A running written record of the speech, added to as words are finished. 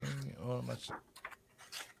What am I saying?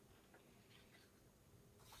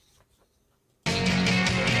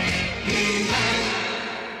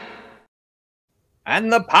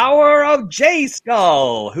 And the power of J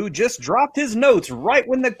Skull, who just dropped his notes right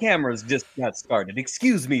when the cameras just got started.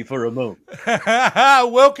 Excuse me for a moment.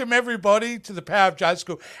 Welcome, everybody, to the Power of J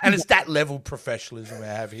Skull. And it's that level of professionalism we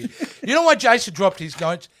have here. You know why Jason dropped his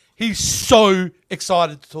notes? He's so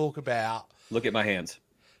excited to talk about. Look at my hands.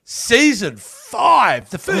 Season 5,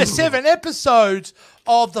 the first 7 episodes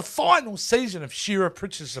of the final season of SheRa,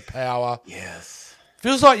 Princess of Power. Yes.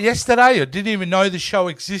 Feels like yesterday. I didn't even know the show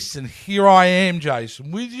exists, and here I am,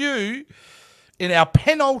 Jason, with you in our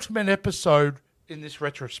penultimate episode in this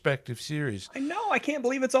retrospective series. I know. I can't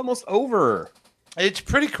believe it's almost over. It's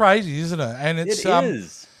pretty crazy, isn't it? And it's It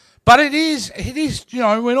is. But it is, you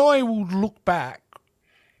know, when I will look back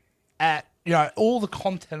at, you know, all the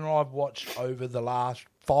content I've watched over the last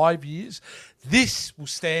 5 years, this will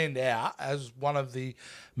stand out as one of the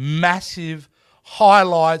massive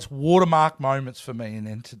highlights, watermark moments for me in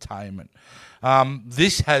entertainment.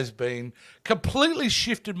 This has been completely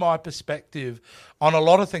shifted my perspective on a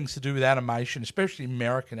lot of things to do with animation, especially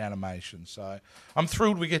American animation. So I'm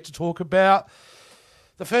thrilled we get to talk about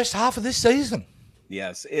the first half of this season.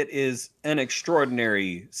 Yes, it is an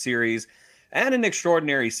extraordinary series and an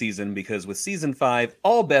extraordinary season because with season 5,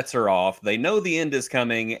 all bets are off. They know the end is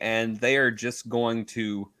coming and they are just going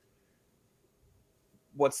to...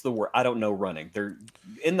 What's the word? I don't know. Running. They're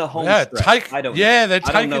in the home stretch. They're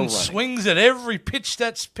taking swings at every pitch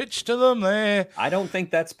that's pitched to them. There. I don't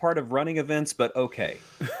think that's part of running events, but okay.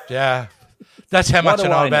 Yeah, that's how much I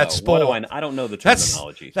know about sport. I don't know the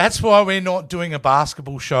terminology. That's why we're not doing a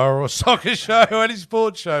basketball show or a soccer show or any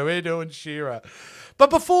sports show. We're doing SheRa. But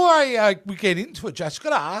before we get into it, Jess, I've got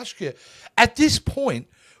to ask you: at this point,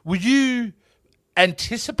 were you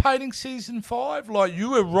anticipating season 5? Like, you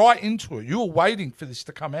were right into it. You were waiting for this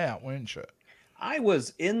to come out, weren't you? I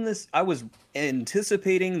was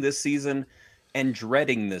anticipating this season and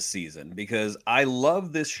dreading this season because I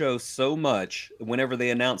love this show so much. Whenever they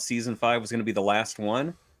announced season 5 was going to be the last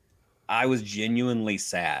one, I was genuinely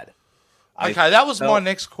sad. Okay, that was my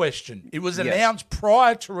next question. It was announced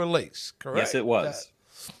prior to release, correct? Yes, it was.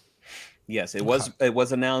 Yes, it was. It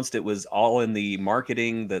was announced. It was all in the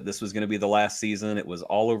marketing that this was going to be the last season. It was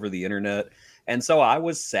all over the internet. And so I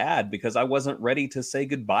was sad because I wasn't ready to say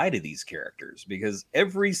goodbye to these characters because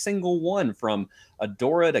every single one from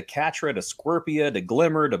Adora to Catra to Scorpia to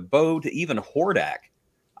Glimmer to Bo to even Hordak,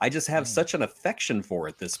 I just have such an affection for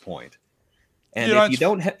at this point. And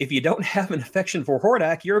if you don't have an affection for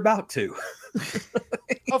Hordak, you're about to.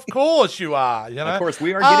 Of course you are. You know? Of course,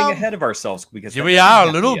 we are getting ahead of ourselves because we are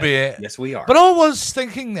a little bit. Yes, we are. But I was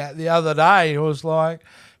thinking that the other day. I was like,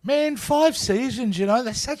 man, 5 seasons, you know,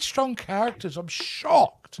 they're such strong characters. I'm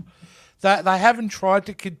shocked that they haven't tried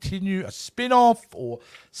to continue a spin-off or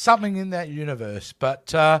something in that universe.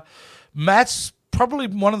 But Matt's probably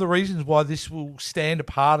one of the reasons why this will stand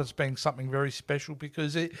apart as being something very special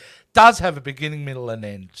because it does have a beginning, middle, and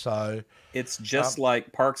end. So it's just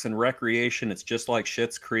like Parks and Recreation. It's just like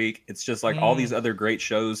Schitt's Creek. It's just like all these other great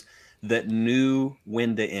shows that knew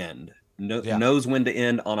when to end, knows when to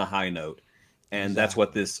end on a high note. And that's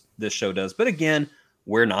what this show does. But again,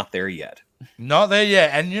 we're not there yet. Not there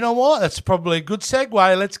yet. And you know what? That's probably a good segue.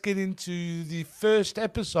 Let's get into the first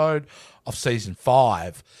episode of season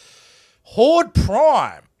 5. Horde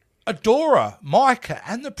Prime, Adora, Micah,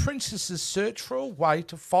 and the princesses search for a way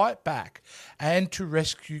to fight back and to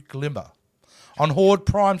rescue Glimmer. On Horde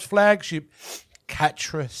Prime's flagship,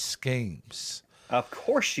 Catra schemes. Of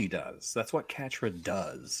course she does. That's what Catra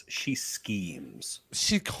does. She schemes.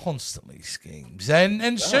 She constantly schemes.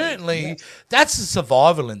 And certainly that's a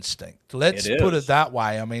survival instinct. Let's put it that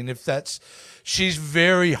way. I mean, she's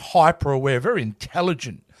very hyper aware, very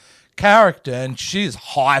intelligent character, and she's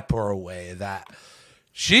hyper aware that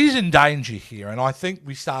she's in danger here. And I think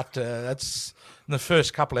that's in the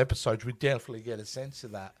first couple of episodes, we definitely get a sense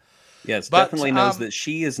of that. Yes, definitely knows that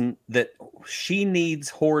she needs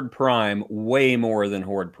Horde Prime way more than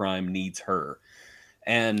Horde Prime needs her.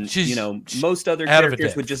 And most other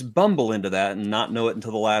characters would just bumble into that and not know it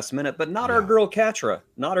until the last minute, but not our girl Catra.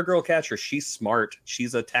 Not our girl Catra. She's smart.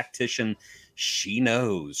 She's a tactician. She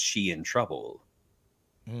knows she in trouble.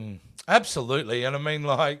 Absolutely. And I mean,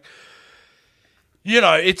 like, you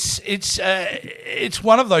know, it's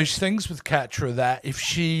one of those things with Catra that if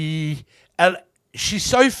she's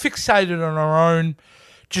so fixated on her own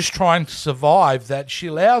just trying to survive that she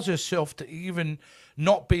allows herself to even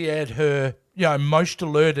not be at her, you know, most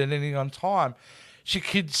alert at any one time. she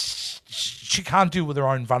can't deal with her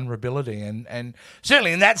own vulnerability, and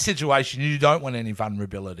certainly in that situation you don't want any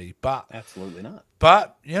vulnerability. But absolutely not.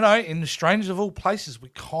 But in the strangest of all places, we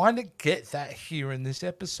kind of get that here in this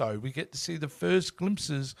episode. We get to see the first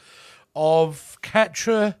glimpses of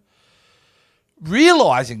Catra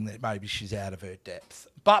realizing that maybe she's out of her depth.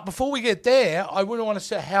 But before we get there, I really want to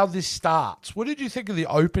see how this starts. What did you think of the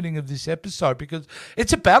opening of this episode? Because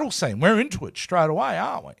it's a battle scene. We're into it straight away,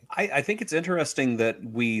 aren't we? I think it's interesting that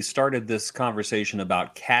we started this conversation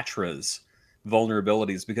about Catra's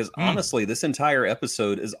vulnerabilities because honestly, this entire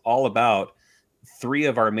episode is all about three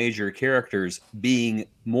of our major characters being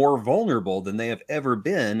more vulnerable than they have ever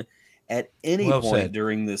been at any point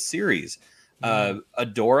during this series.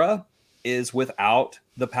 Adora is without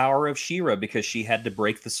the power of SheRa because she had to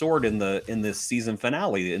break the sword in this season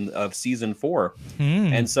finale of season 4.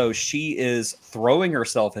 And so she is throwing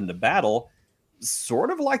herself into battle,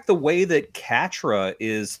 sort of like the way that Catra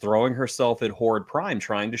is throwing herself at Horde Prime,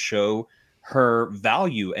 trying to show her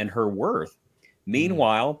value and her worth.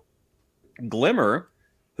 Meanwhile, Glimmer,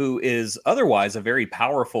 who is otherwise a very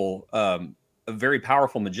powerful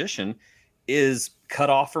magician, is cut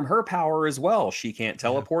off from her power as well. She can't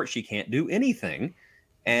teleport. She can't do anything.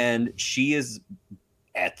 And she is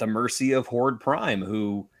at the mercy of Horde Prime,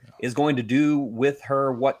 who is going to do with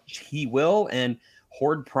her what he will. And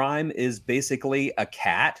Horde Prime is basically a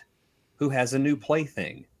cat who has a new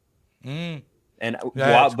plaything. And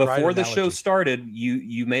before the show started,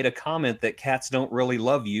 you made a comment that cats don't really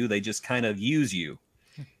love you. They just kind of use you.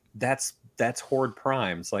 That's Horde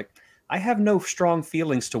Prime. It's like, I have no strong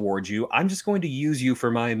feelings towards you. I'm just going to use you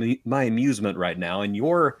for my amusement right now. And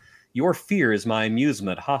your fear is my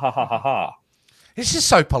amusement. Ha, ha, ha, ha, ha. He's just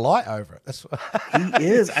so polite over it. That's He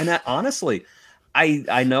is. And honestly,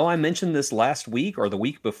 I know I mentioned this last week or the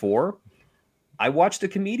week before. I watched a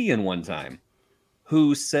comedian one time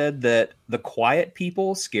who said that the quiet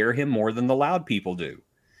people scare him more than the loud people do.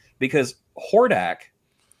 Because Hordak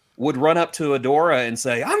would run up to Adora and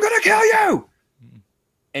say, I'm going to kill you!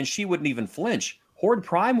 And she wouldn't even flinch. Horde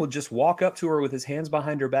Prime would just walk up to her with his hands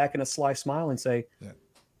behind her back and a sly smile and say,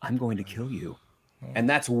 I'm going to kill you. And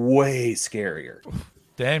that's way scarier.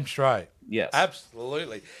 Damn straight. Yes.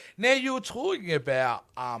 Absolutely. Now, you were talking about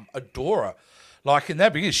Adora. Like in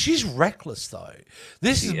that beginning, she's reckless, though.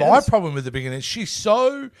 This is my problem with the beginning. She's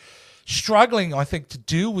so struggling, I think, to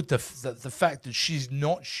deal with the fact that she's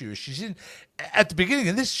not sure. At the beginning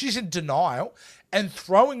of this, she's in denial and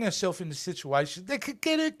throwing herself into situations that could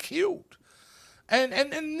get her killed. And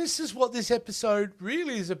this is what this episode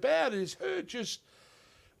really is about, is her just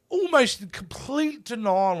almost in complete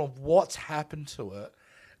denial of what's happened to her.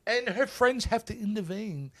 And her friends have to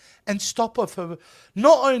intervene and stop her from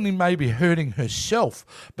not only maybe hurting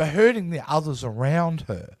herself, but hurting the others around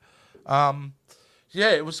her.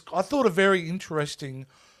 It was, I thought, a very interesting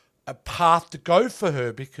path to go for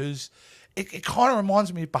her, because it kind of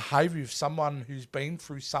reminds me of behaviour of someone who's been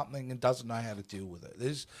through something and doesn't know how to deal with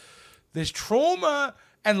it. There's trauma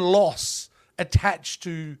and loss attached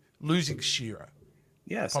to losing SheRa.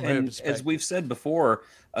 Yes, and as we've said before,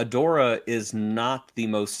 Adora is not the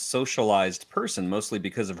most socialized person, mostly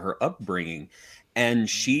because of her upbringing. And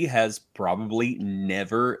she has probably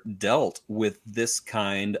never dealt with this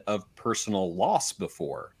kind of personal loss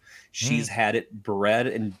before. She's had it bred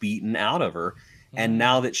and beaten out of her. And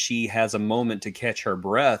now that she has a moment to catch her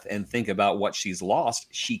breath and think about what she's lost,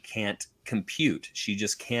 she can't compute. She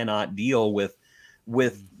just cannot deal with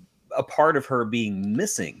a part of her being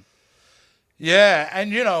missing. Yeah,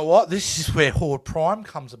 and you know what? This is where Horde Prime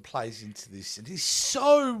comes and plays into this. And he's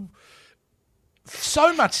so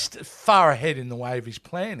much far ahead in the way of his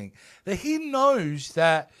planning that he knows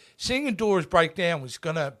that seeing Adora's breakdown was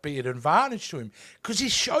going to be an advantage to him, because he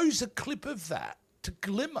shows a clip of that to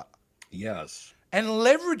Glimmer. Yes. And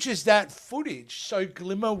leverages that footage so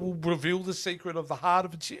Glimmer will reveal the secret of the heart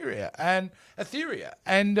of Etheria. And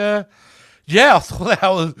I thought that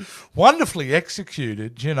was wonderfully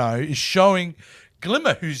executed, is showing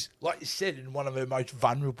Glimmer, who's, like you said, in one of her most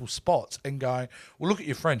vulnerable spots, and going, well, look at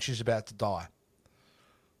your friend, she's about to die.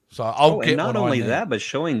 So I'll get. And not only that, but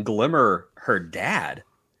showing Glimmer her dad.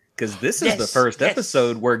 Because this is the first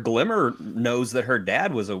episode where Glimmer knows that her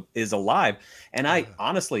dad is alive. And I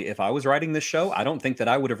honestly, if I was writing this show, I don't think that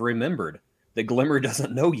I would have remembered that Glimmer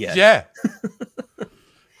doesn't know yet. Yeah.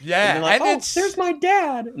 Yeah. And like, there's my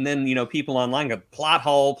dad. And then, people online go, plot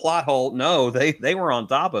hole. No, they were on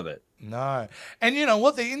top of it. No. And you know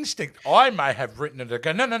what? The instinct, I may have written it to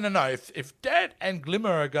go, no. If Dad and Glimmer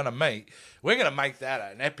are going to meet, we're going to make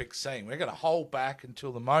that an epic scene. We're going to hold back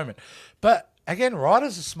until the moment. But again,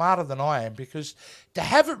 writers are smarter than I am, because to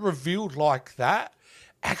have it revealed like that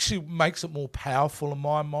actually makes it more powerful in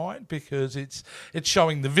my mind, because it's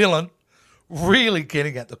showing the villain really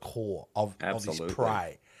getting at the core of his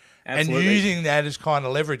prey. Absolutely. And using that as kind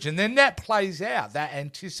of leverage. And then that plays out, that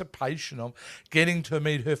anticipation of getting to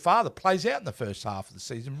meet her father plays out in the first half of the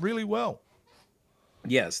season really well.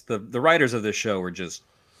 Yes, the writers of this show are just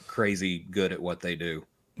crazy good at what they do.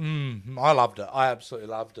 I loved it. I absolutely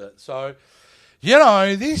loved it. So, you know,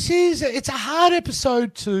 it's a hard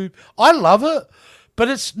episode I love it, but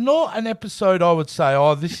it's not an episode I would say,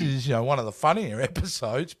 oh, this is, you know, one of the funnier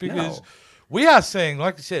episodes, because we are seeing,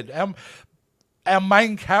 like I said, our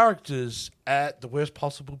main characters at the worst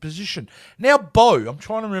possible position. Now, Bo, I'm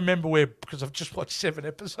trying to remember where, because I've just watched 7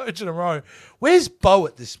 episodes in a row. Where's Bo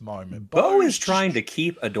at this moment? Bo is trying to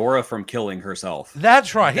keep Adora from killing herself.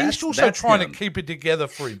 That's right. He's also trying to keep it together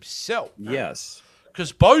for himself. Yes.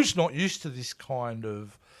 Because Bo's not used to this kind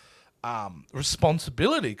of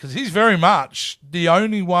responsibility, because he's very much the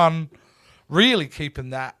only one really keeping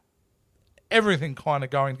that, everything kind of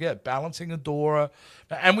going together, balancing Adora.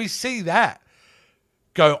 And we see that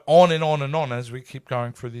go on and on and on as we keep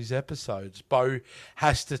going through these episodes. Bo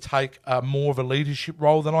has to take more of a leadership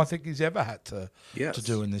role than I think he's ever had to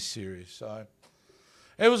do in this series. So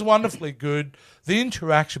it was wonderfully good. The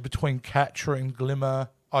interaction between Catra and Glimmer,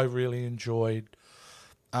 I really enjoyed.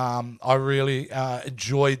 I really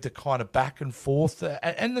enjoyed the kind of back and forth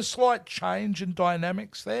and the slight change in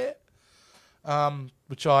dynamics there.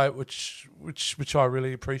 Which I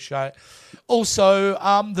really appreciate. Also,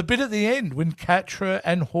 the bit at the end when Catra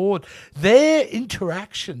and Horde, their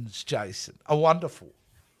interactions, Jason, are wonderful.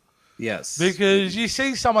 Yes. Because you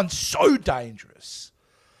see someone so dangerous,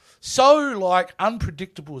 so like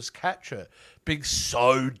unpredictable as Catra, being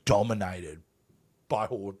so dominated by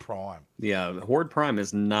Horde Prime. Yeah, Horde Prime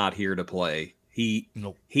is not here to play. He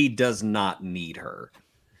does not need her.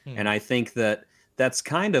 And I think that's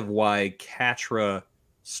kind of why Catra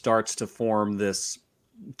starts to form this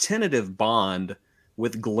tentative bond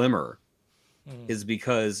with Glimmer, is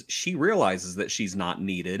because she realizes that she's not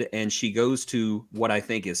needed, and she goes to what I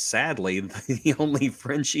think is sadly the only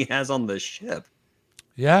friend she has on the ship.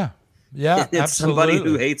 Yeah, it's absolutely. Somebody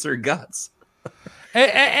who hates her guts.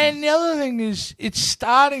 And the other thing is, it's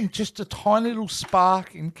starting just a tiny little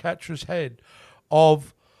spark in Catra's head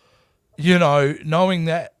of, you know, knowing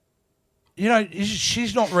that, you know,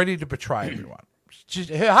 she's not ready to betray everyone.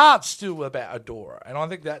 Her heart's still about Adora. And I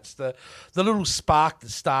think that's the little spark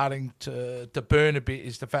that's starting to burn a bit,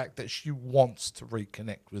 is the fact that she wants to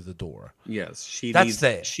reconnect with Adora. Yes,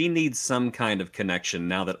 she needs some kind of connection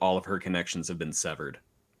now that all of her connections have been severed.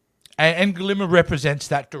 And Glimmer represents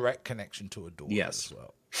that direct connection to Adora as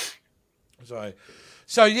well.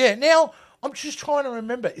 So yeah, now I'm just trying to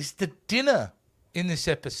remember, is the dinner in this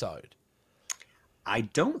episode? I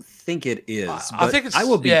don't think it is. I think it's, I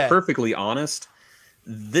will be perfectly honest.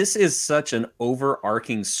 This is such an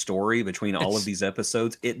overarching story between all of these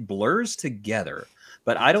episodes. It blurs together,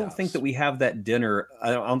 but I don't think that we have that dinner.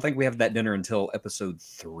 I don't think we have that dinner until episode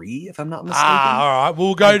 3, if I'm not mistaken. All right.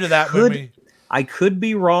 We'll go to that when we... I could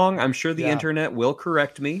be wrong. I'm sure the internet will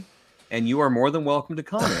correct me, and you are more than welcome to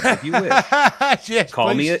comment if you wish. Yes,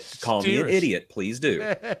 call me an idiot, please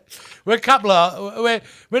do. We're a couple of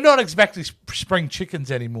we're not exactly spring chickens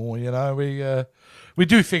anymore, you know. We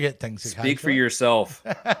do forget things. Speak for yourself.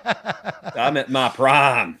 I'm at my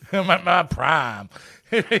prime. I'm at my prime.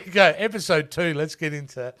 Here we go. Episode 2. Let's get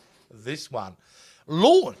into this one.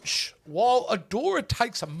 Launch. While Adora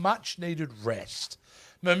takes a much-needed rest,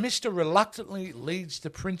 Mermista reluctantly leads the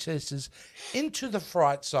princesses into the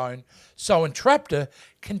fright zone so Entraptor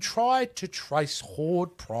can try to trace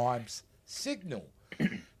Horde Prime's signal.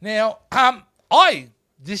 Now,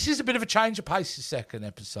 this is a bit of a change of pace, the second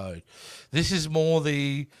episode. This is more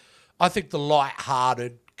I think the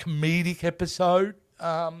light-hearted, comedic episode,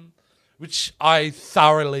 which I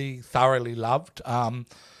thoroughly loved.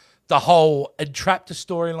 The whole Entraptor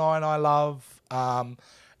storyline I love.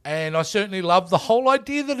 And I certainly love the whole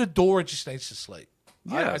idea that Adora just needs to sleep.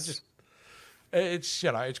 Yes.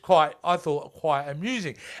 It's quite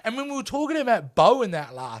amusing. And when we were talking about Bo in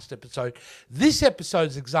that last episode, this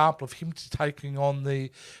episode's an example of him taking on the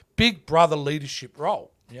big brother leadership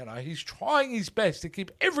role. You know, he's trying his best to keep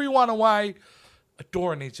everyone away.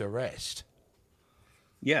 Adora needs a rest.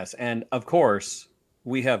 Yes, and of course,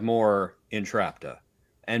 we have more Entrapta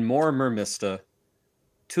and more Mermista,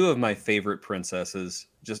 2 of my favorite princesses,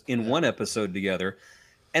 just in one episode together.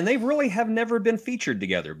 And they really have never been featured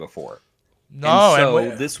together before. No, and so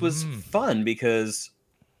and this was fun because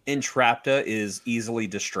Entrapta is easily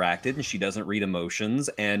distracted and she doesn't read emotions,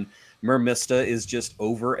 and Mermista is just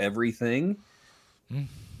over everything.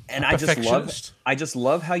 And I just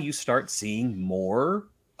love how you start seeing more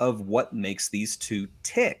of what makes these two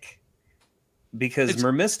tick. Because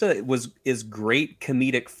Mermista is great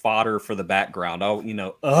comedic fodder for the background. Oh,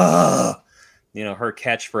 her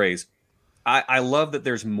catchphrase. I love that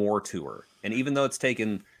there's more to her. And even though it's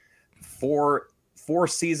taken four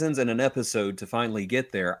seasons and an episode to finally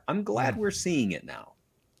get there, I'm glad we're seeing it now.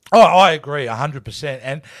 Oh, I agree 100%.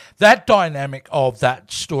 And that dynamic of that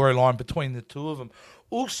storyline between the two of them,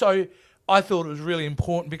 also, I thought it was really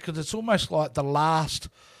important because it's almost like the last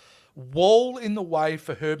wall in the way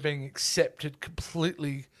for her being accepted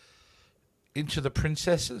completely into the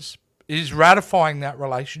princesses is ratifying that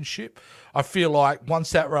relationship. I feel like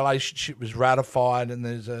once that relationship was ratified and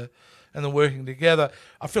they're working together,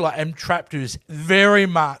 I feel like Entrapta is very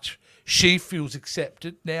much, she feels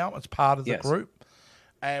accepted now as part of the group.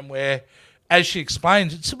 And where, as she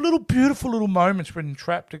explains, it's some little beautiful little moments when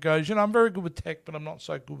Entrapta goes, I'm very good with tech, but I'm not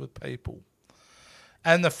so good with people.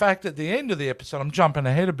 And the fact at the end of the episode, I'm jumping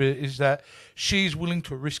ahead a bit, is that she's willing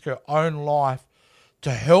to risk her own life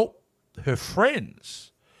to help her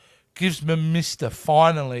friends. Gives Mermista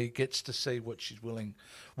finally gets to see what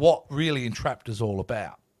really Entrapta's all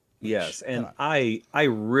about. Yes, and I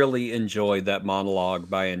really enjoyed that monologue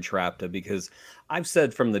by Entrapta because I've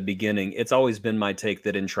said from the beginning, it's always been my take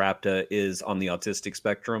that Entrapta is on the autistic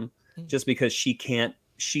spectrum, just because she can't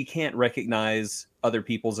recognize other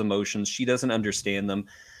people's emotions. She doesn't understand them.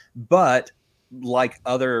 But like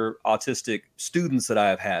other autistic students that I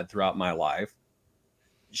have had throughout my life,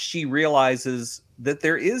 she realizes that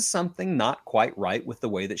there is something not quite right with the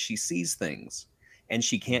way that she sees things. And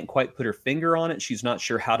she can't quite put her finger on it. She's not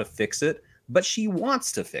sure how to fix it, but she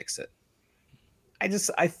wants to fix it.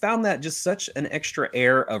 I found that just such an extra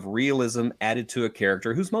air of realism added to a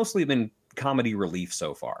character who's mostly been comedy relief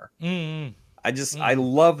so far. I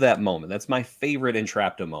love that moment. That's my favorite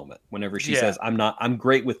Entrapta moment. Whenever she says, I'm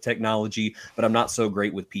great with technology, but I'm not so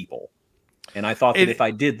great with people. And I thought that if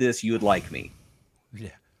I did this, you would like me.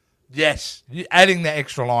 Yeah. Yes, adding that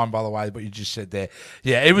extra line, by the way, what you just said there.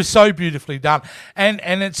 Yeah, it was so beautifully done. And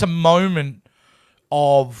it's a moment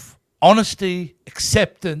of honesty,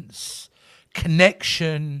 acceptance,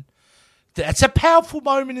 connection. It's a powerful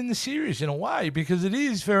moment in the series in a way because it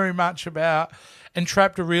is very much about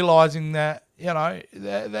Entrapta realising that,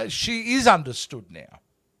 that she is understood now.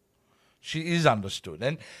 She is understood.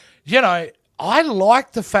 And, I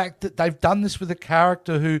like the fact that they've done this with a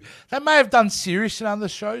character who they may have done serious in other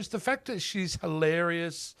shows. The fact that she's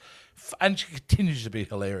hilarious, and she continues to be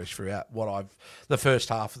hilarious throughout the first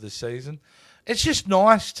half of the season. It's just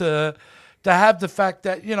nice to have the fact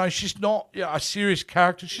that she's not a serious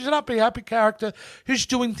character. She's an upbeat, happy character who's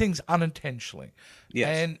doing things unintentionally.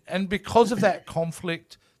 Yes. And because of that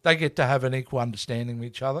conflict, they get to have an equal understanding of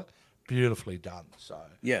each other. Beautifully done. So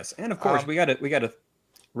yes, and of course we got to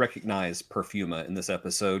recognize Perfuma in this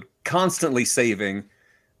episode, constantly saving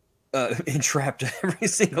Entrapta every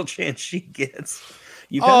single chance she gets.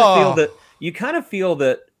 You kind of feel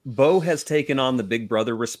that Bo has taken on the big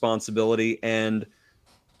brother responsibility, and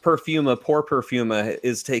poor Perfuma,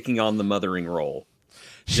 is taking on the mothering role.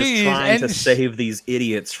 Just trying to save these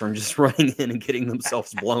idiots from just running in and getting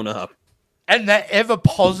themselves blown up. And that ever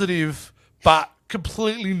positive but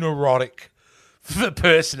completely neurotic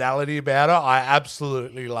personality about her, I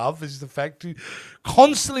absolutely love, is the fact she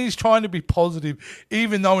constantly is trying to be positive,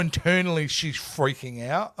 even though internally she's freaking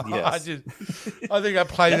out. Yes. I think I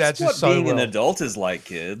played that just so well. Being an adult is like,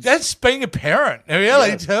 kids. That's being a parent,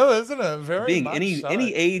 really, too, isn't it? Very being much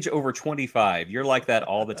any age over 25, you're like that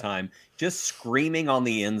all the time, just screaming on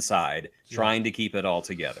the inside, trying to keep it all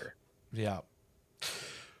together. Yeah.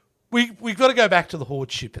 We've got to go back to the Horde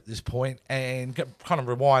ship at this point and kind of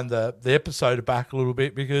rewind the episode back a little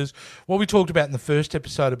bit, because what we talked about in the first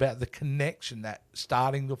episode about the connection that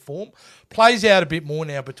starting to form plays out a bit more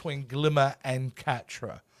now between Glimmer and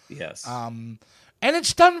Catra. Yes. And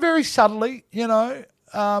it's done very subtly, They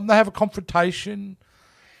have a confrontation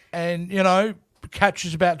and,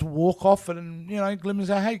 Catra's about to walk off and, Glimmer's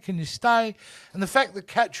like, hey, can you stay? And the fact that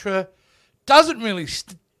Catra doesn't really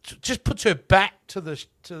just puts her back to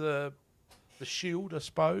the shield, I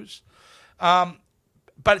suppose.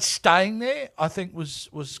 But staying there, I think,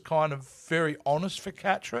 was kind of very honest for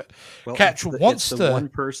Catra. Well, Catra wants it's the one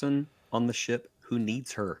person on the ship who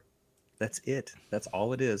needs her. That's it. That's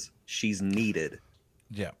all it is. She's needed.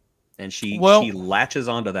 Yeah. And she latches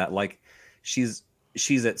onto that. Like she's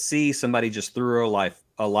at sea. Somebody just threw her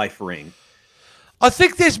a life ring. I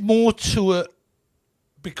think there's more to it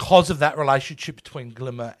because of that relationship between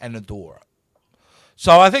Glimmer and Adora.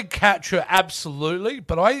 So I think Catra, absolutely,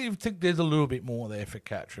 but I even think there's a little bit more there for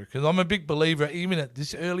Catra because I'm a big believer, even at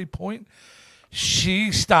this early point,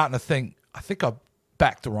 she's starting to think, I think I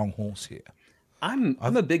backed the wrong horse here. I'm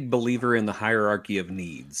a big believer in the hierarchy of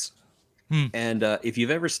needs. And if you've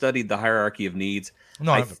ever studied the hierarchy of needs,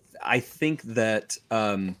 I think that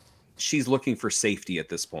she's looking for safety at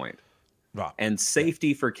this point. Right. And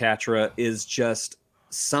safety for Catra is just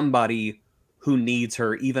somebody who needs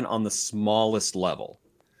her even on the smallest level.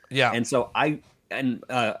 Yeah. And so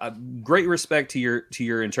great respect to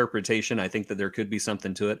your interpretation. I think that there could be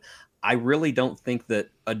something to it. I really don't think that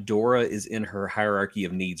Adora is in her hierarchy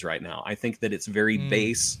of needs right now. I think that it's very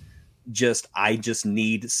base. I just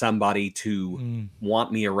need somebody to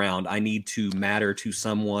want me around. I need to matter to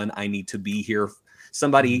someone. I need to be here.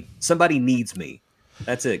 Somebody needs me.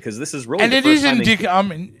 That's it, because this is really and the it first is time indicative. I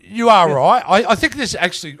mean, you are right. I think this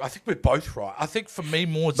actually. I think we're both right. I think for me,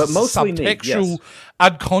 more it's But mostly subtextual, yes.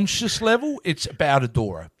 unconscious level. It's about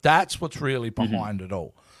Adora. That's what's really behind it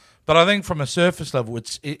all. But I think from a surface level,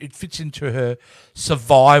 it fits into her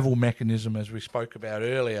survival mechanism, as we spoke about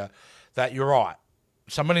earlier. That you're right.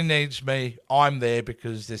 Somebody needs me. I'm there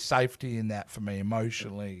because there's safety in that for me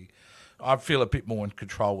emotionally. I feel a bit more in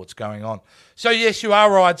control of what's going on. So, yes, you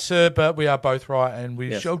are right, sir, but we are both right, and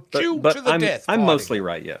we shall duel to the death. I'm mostly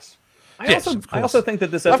right, yes. I also think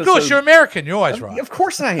that this Of episode... course, you're American. You're always right. Of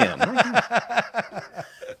course I am.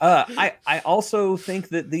 I also think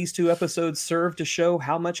that these two episodes serve to show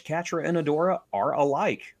how much Catra and Adora are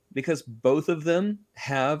alike, because both of them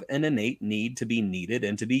have an innate need to be needed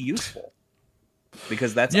and to be useful.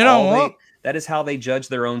 Because that is how they judge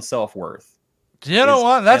their own self-worth. Do you know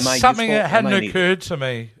what? That's something that hadn't occurred to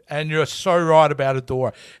me, and you're so right about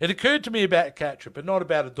Adora. It occurred to me about Catra, but not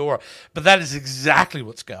about Adora. But that is exactly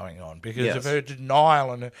what's going on because of her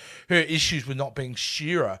denial and her issues with not being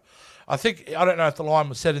SheRa. I don't know if the line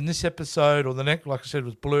was said in this episode or the next, like I said,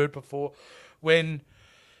 was blurred before, when,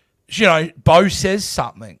 Bo says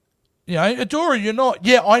something. Adora, you're not,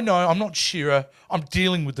 I know, I'm not SheRa. I'm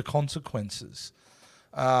dealing with the consequences.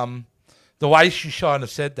 The way she kind of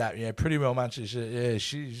said that, pretty well much is,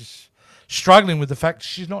 she's struggling with the fact that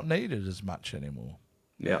she's not needed as much anymore.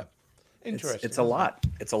 Yeah. Interesting. It's a lot.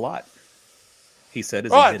 It's a lot. He said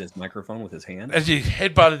as he hit his microphone with his hand. As he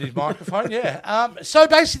headbutted his microphone, yeah. So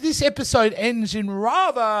basically this episode ends in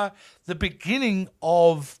rather the beginning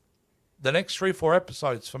of the next 3-4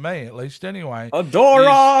 episodes, for me at least anyway.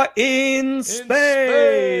 Adora in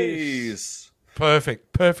space.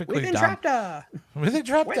 Perfect. Perfectly done. Within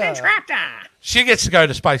Traptor. She gets to go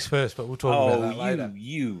to space first, but we'll talk about that later.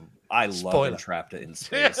 I love Entrapta in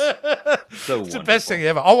space. So it's the best thing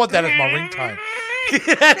ever. I want that as my ringtone.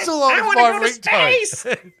 That's all I want my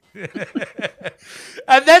ringtone.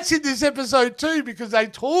 And that's in this episode too, because they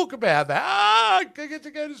talk about that. I get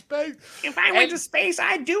to go to space. If I went to space,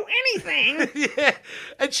 I'd do anything. Yeah.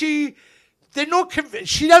 And they're not convinced.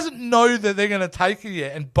 She doesn't know that they're going to take her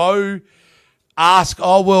yet. And Bo ask,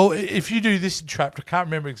 if you do this Entrapped, I can't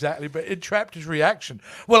remember exactly, but Entrapped's reaction,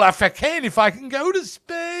 if I can go to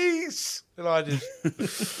space. And I just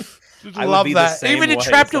love that. Even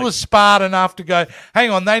Entrapped was smart enough to go, hang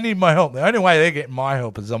on, they need my help. The only way they're getting my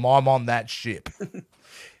help is I'm on that ship.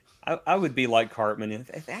 I would be like Cartman.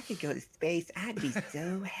 If I could go to space, I'd be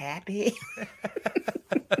so happy.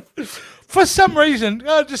 For some reason,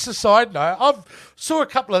 just a side note, I've saw a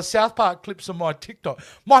couple of South Park clips on my TikTok.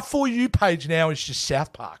 My For You page now is just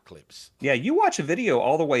South Park clips. Yeah, you watch a video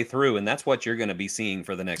all the way through, and that's what you're going to be seeing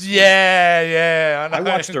for the next week. Yeah. I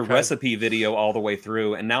watched a recipe video all the way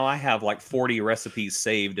through, and now I have like 40 recipes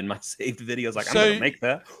saved in my saved videos. I'm going to make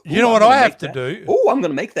that. You know what I have to do? Oh, I'm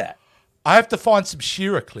going to make that. I have to find some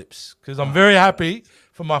SheRa clips because I'm very happy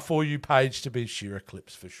for my For You page to be SheRa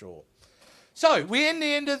clips for sure. So, we end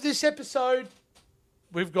the end of this episode.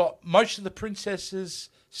 We've got most of the princesses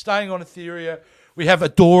staying on Etheria. We have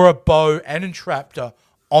Adora, Bo, and Entrapta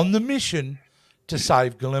on the mission to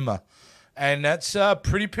save Glimmer. And that's a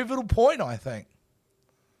pretty pivotal point, I think.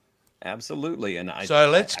 Absolutely. And I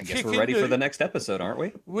guess we're ready for the next episode, aren't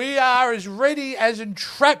we? We are as ready as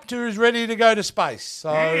Entrapta is ready to go to space.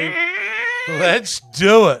 So let's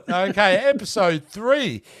do it. Okay, episode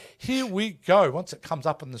 3. Here we go. Once it comes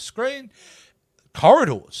up on the screen,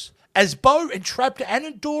 corridors. As Bo, Entrapta,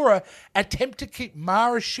 and Adora attempt to keep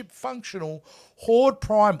Mara's ship functional, Horde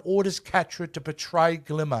Prime orders Catra to betray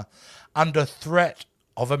Glimmer under threat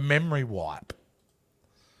of a memory wipe.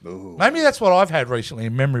 Ooh. Maybe that's what I've had recently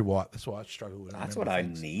in memory wipe. That's why I struggle with it. That's what I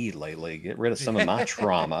need lately. Get rid of some of my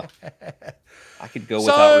trauma. I could go So-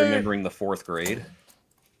 without remembering the 4th grade.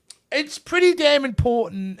 It's pretty damn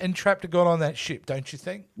important Entraptor got on that ship, don't you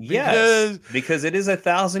think? Yes, because it is a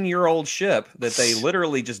 1,000-year-old ship that they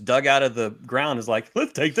literally just dug out of the ground. Is like,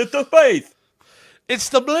 let's take that to faith. It's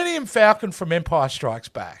the Millennium Falcon from Empire Strikes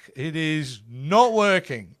Back. It is not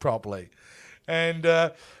working properly. And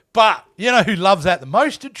but you know who loves that the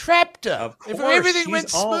most? Entraptor. Of course, If everything she's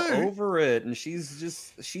went all smooth. over it, and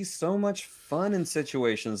she's so much fun in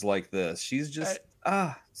situations like this. She's just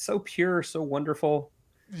so pure, so wonderful.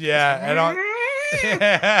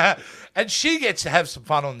 Yeah, and she gets to have some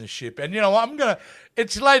fun on the ship. And you know what?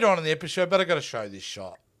 It's later on in the episode, but I got to show this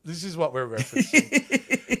shot. This is what we're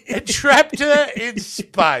referencing. Entraptor in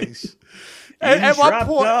space. At one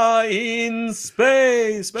point, in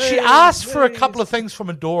space. she asked for a couple of things from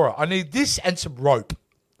Adora. I need this and some rope.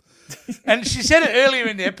 And she said it earlier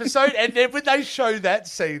in the episode, and then when they show that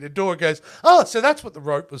scene, Adora goes, "Oh, so that's what the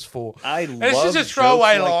rope was for." And it's just a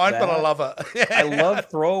throwaway line, but I love it. I love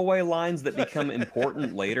throwaway lines that become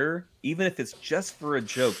important later, even if it's just for a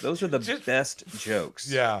joke. Those are the best jokes.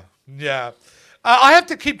 Yeah. I have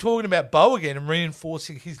to keep talking about Bo again and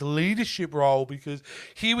reinforcing his leadership role, because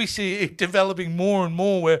here we see it developing more and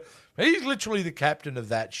more where he's literally the captain of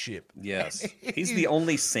that ship. Yes. He's the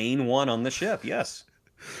only sane one on the ship, yes.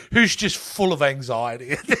 Who's just full of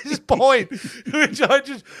anxiety at this point. Which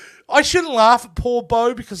I shouldn't laugh at poor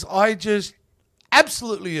Bo, because I just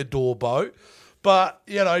absolutely adore Bo. But,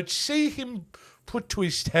 you know, to see him put to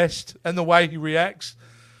his test and the way he reacts,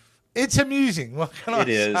 it's amusing. What can I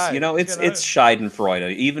say? It is. You know, it's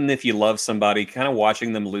Schadenfreude. Even if you love somebody, kind of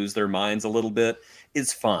watching them lose their minds a little bit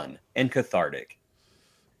is fun and cathartic.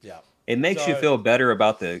 Yeah. It makes you feel better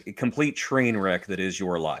about the complete train wreck that is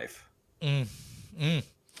your life.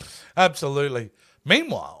 Absolutely.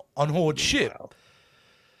 Meanwhile, on Horde ship,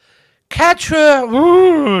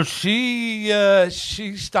 Catra,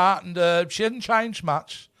 she's starting to. She hasn't changed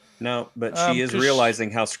much. No, but she is realizing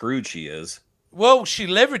how screwed she is. Well, she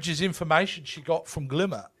leverages information she got from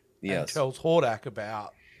Glimmer and Yes. tells Hordak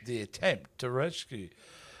about the attempt to rescue.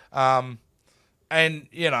 And,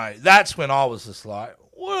 you know, that's when I was just like,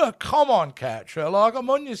 well, come on, Catra. Like, I'm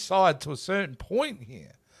on your side to a certain point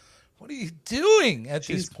here. What are you doing at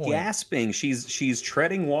She's this point? gasping. She's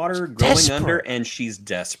treading water, going desperate. under, and she's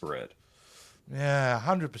desperate. Yeah,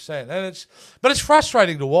 100%. But it's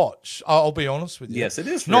frustrating to watch. I'll be honest with you. Yes, it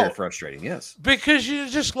is very frustrating. Yes, because you're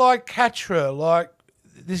just like Catra. Like,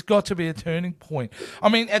 there's got to be a turning point. I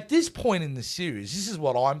mean, at this point in the series, this is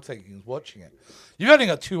what I'm thinking is watching it. You've only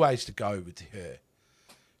got 2 ways to go with her.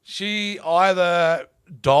 She either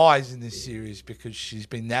dies in this series because she's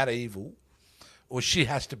been that evil, or she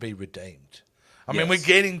has to be redeemed. I mean, we're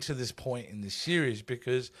getting to this point in this series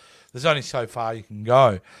because there's only so far you can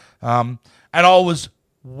go. And I was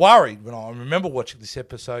worried when I remember watching this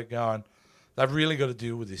episode going, they've really got to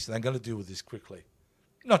deal with this. They're going to deal with this quickly.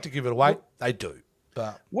 Not to give it away, they do.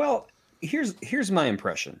 But here's my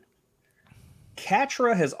impression.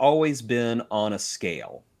 Catra has always been on a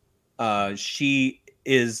scale. She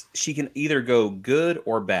can either go good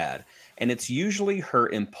or bad. And it's usually her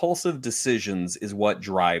impulsive decisions is what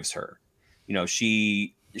drives her. You know,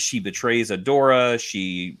 she betrays Adora.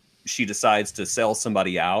 She decides to sell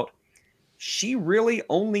somebody out. She really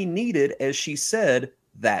only needed, as she said,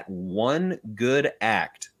 that one good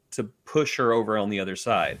act to push her over on the other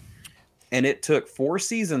side. And it took 4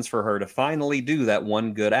 seasons for her to finally do that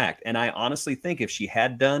one good act. And I honestly think if she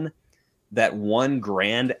had done that one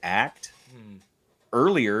grand act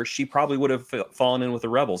earlier, she probably would have fallen in with the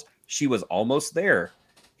rebels. She was almost there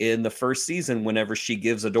in the first season whenever she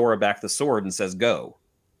gives Adora back the sword and says, go.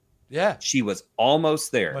 yeah, She was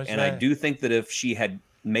almost there. Almost and there. I do think that if she had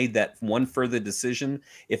made that one further decision,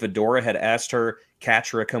 if Adora had asked her,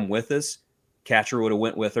 Catra, come with us, Catra would have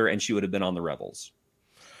went with her and she would have been on the rebels.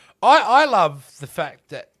 I love the fact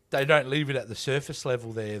that they don't leave it at the surface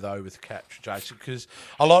level there, though, with Catra, Jason, because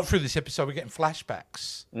a lot through this episode we're getting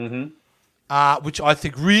flashbacks, which I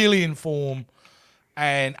think really inform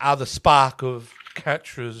and are the spark of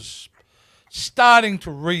Catra's starting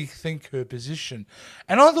to rethink her position.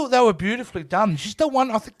 And I thought they were beautifully done. She's the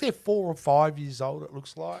one, I think they're 4 or 5 years old, it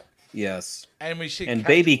looks like. Yes. And we see And Catra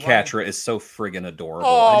baby running. Catra is so friggin' adorable.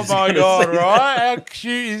 Oh my god! Right? How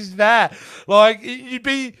cute is that? Like you'd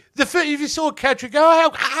be if you saw Catra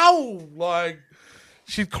go, how like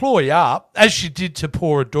she'd claw you up as she did to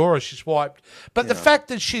poor Adora. She swiped, but the fact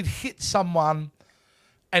that she'd hit someone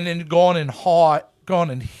and then gone and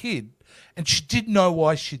hid, and she didn't know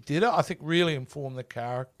why she did it. I think really informed the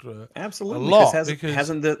character Absolutely, a lot.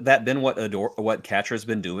 Hasn't that been what Catra's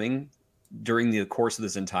been doing during the course of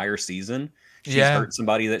this entire season? She's hurt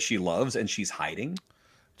somebody that she loves, and she's hiding.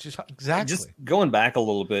 Exactly. Just going back a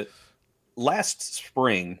little bit, last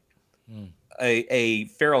spring, a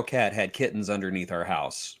feral cat had kittens underneath our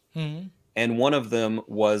house. And one of them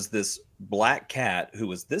was this black cat who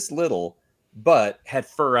was this little, but had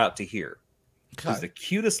fur out to here. Okay. It was the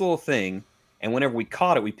cutest little thing. And whenever we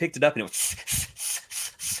caught it, we picked it up and it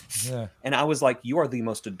was... Yeah. And I was like, you are the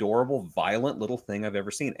most adorable, violent little thing I've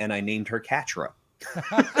ever seen. And I named her Catra.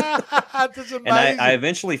 That's amazing. And I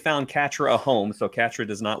eventually found Catra a home, so Catra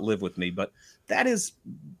does not live with me. But that is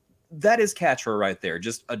Catra right there.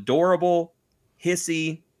 Just adorable,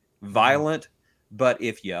 hissy, violent. But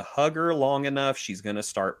if you hug her long enough, she's going to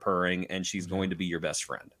start purring, and she's going to be your best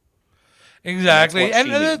friend. Exactly.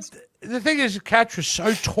 And the thing is, Catra's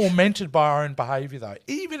so tormented by her own behavior, though,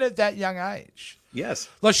 even at that young age. Yes.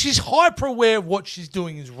 Like, she's hyper aware of what she's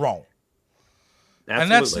doing is wrong. Absolutely.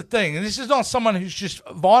 And that's the thing. And this is not someone who's just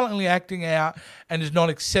violently acting out and is not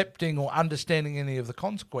accepting or understanding any of the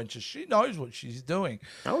consequences. She knows what she's doing.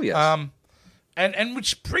 Oh, yes. And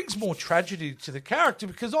which brings more tragedy to the character,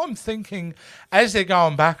 because I'm thinking, as they're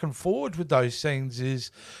going back and forward with those scenes,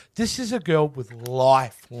 this is a girl with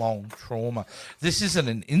lifelong trauma. This isn't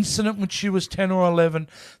an incident when she was 10 or 11.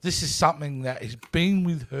 This is something that has been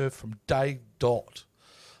with her from day dot.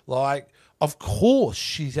 Like, of course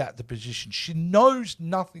she's at the position. She knows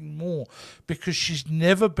nothing more because she's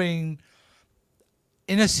never been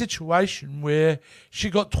in a situation where she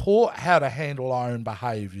got taught how to handle her own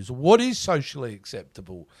behaviours, what is socially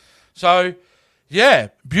acceptable. So, yeah,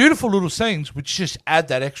 beautiful little scenes which just add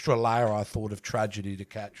that extra layer, I thought, of tragedy to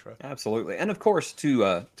Catra. Absolutely. And, of course,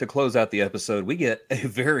 to close out the episode, we get a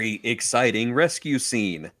very exciting rescue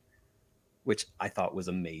scene, which I thought was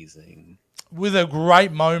amazing. With a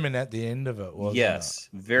great moment at the end of it, wasn't it? Yes,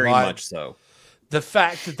 very much so. The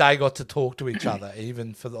fact that they got to talk to each other,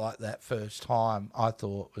 even for that first time, I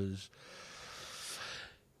thought was...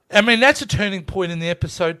 I mean, that's a turning point in the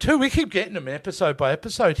episode too. We keep getting them episode by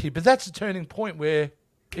episode here, but that's a turning point where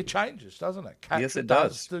it changes, doesn't it? Catra yes, it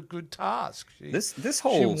does. The good task. This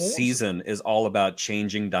whole season is all about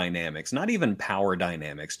changing dynamics, not even power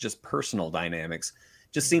dynamics, just personal dynamics.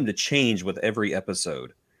 Just seem to change with every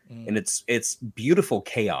episode, and it's beautiful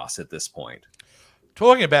chaos at this point.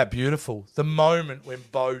 Talking about beautiful, the moment when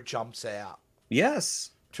Bo jumps out.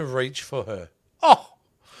 Yes. To reach for her. Oh,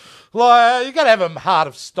 like, you got to have a heart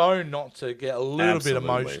of stone not to get a little bit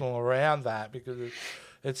emotional around that, because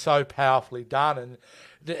it's so powerfully done.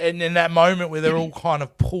 And in that moment where they're all kind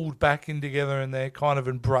of pulled back in together and they're kind of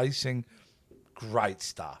embracing, great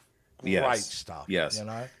stuff. Great stuff. Yes. You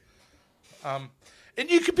know? And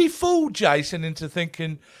you could be fooled, Jason, into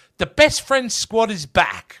thinking the best friend squad is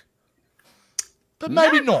back. But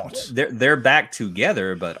maybe not. They're back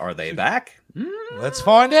together, but are they back? Let's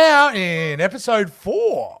find out in episode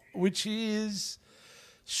 4, which is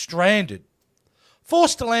Stranded.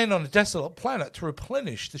 Forced to land on a desolate planet to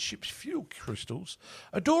replenish the ship's fuel crystals,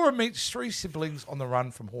 Adora meets 3 siblings on the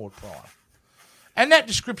run from Horde Prime. And that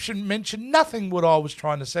description mentioned nothing what I was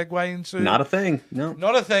trying to segue into. Not a thing, no.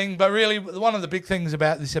 Not a thing, but really one of the big things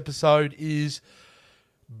about this episode is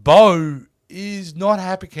Bo is not a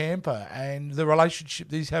happy camper, and the relationship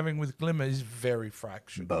that he's having with Glimmer is very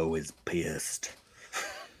fractured. Bo is pissed.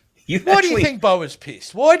 Why do you think Bo is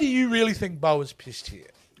pissed? Why do you really think Bo is pissed here?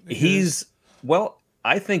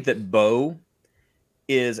 I think that Bo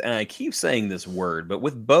is, and I keep saying this word, but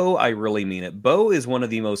with Bo, I really mean it. Bo is one of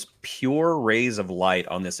the most pure rays of light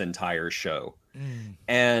on this entire show.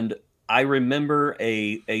 And I remember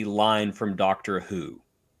a line from Doctor Who,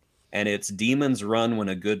 and it's demons run when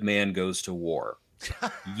a good man goes to war.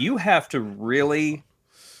 You have to really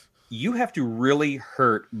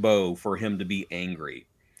hurt Bo for him to be angry.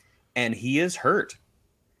 And he is hurt.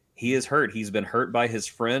 He is hurt. He's been hurt by his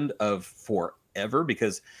friend of forever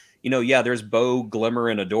because, there's Bo, Glimmer,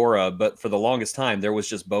 and Adora, but for the longest time, there was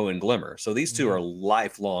just Bo and Glimmer. So these two are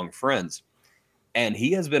lifelong friends. And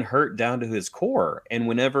he has been hurt down to his core. And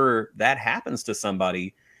whenever that happens to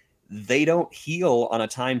somebody, they don't heal on a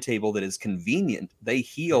timetable that is convenient. They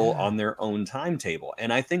heal on their own timetable.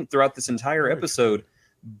 And I think throughout this entire episode,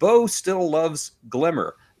 Bo still loves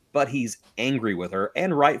Glimmer, but he's angry with her,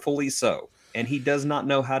 and rightfully so. And he does not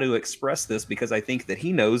know how to express this because I think that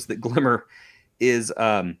he knows that Glimmer is...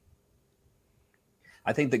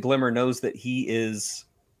 I think that Glimmer knows that he is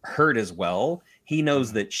hurt as well. He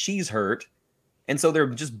knows that she's hurt. And so they're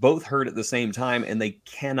just both hurt at the same time, and they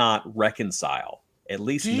cannot reconcile. At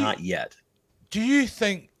least not yet. Do you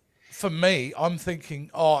think for me, I'm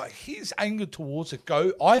thinking, his anger towards it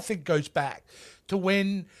goes back to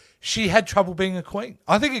when she had trouble being a queen.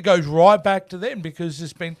 I think it goes right back to then because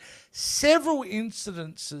there's been several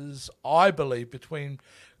incidences, I believe, between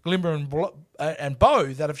Glimmer and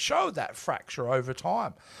Bo that have showed that fracture over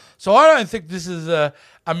time. So I don't think this is a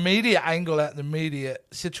media angle at the media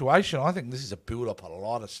situation. I think this is a build-up of a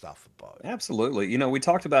lot of stuff for Bo. Absolutely. You know, we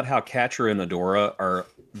talked about how Catra and Adora are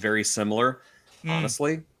very similar.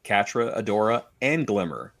 Honestly, Catra, Adora, and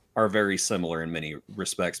Glimmer are very similar in many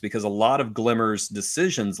respects because a lot of Glimmer's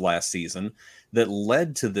decisions last season that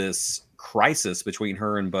led to this crisis between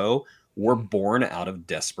her and Bo were born out of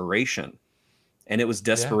desperation. And it was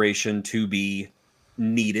desperation to be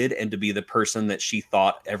needed and to be the person that she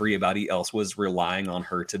thought everybody else was relying on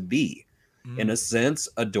her to be. In a sense,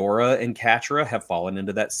 Adora and Catra have fallen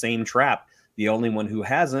into that same trap. The only one who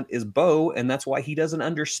hasn't is Bo, and that's why he doesn't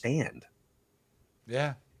understand.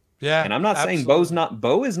 Yeah. Yeah. And I'm not saying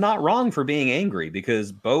Bo is not wrong for being angry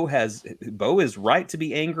because Bo is right to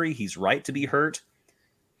be angry. He's right to be hurt.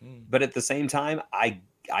 But at the same time, I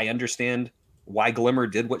understand why Glimmer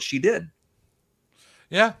did what she did.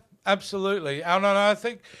 Yeah, absolutely. And I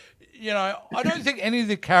think, I don't think any of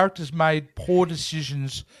the characters made poor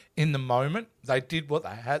decisions in the moment. They did what they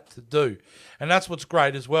had to do. And that's what's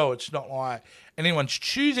great as well. It's not like anyone's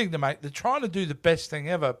choosing to they're trying to do the best thing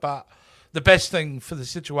ever, but the best thing for the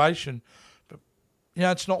situation. But,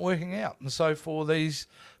 it's not working out. And so for these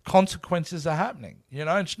consequences are happening.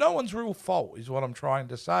 It's no one's real fault is what I'm trying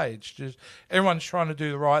to say. It's just everyone's trying to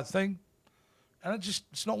do the right thing. And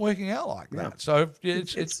it's not working out like that. So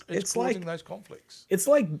it's causing like, those conflicts. It's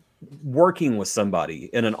like working with somebody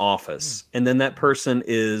in an office, and then that person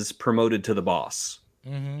is promoted to the boss.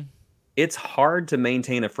 Mm-hmm. It's hard to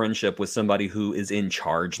maintain a friendship with somebody who is in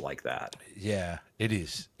charge like that. Yeah, it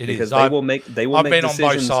is. Because they will make I've been decisions.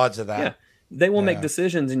 on both sides of that. Yeah, they will make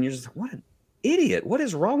decisions, and you're just like, what an idiot! What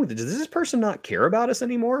is wrong with it? Does this person not care about us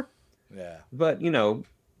anymore? Yeah. But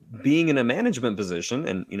being in a management position,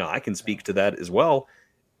 and I can speak to that as well,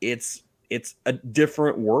 it's a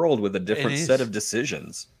different world with a different set of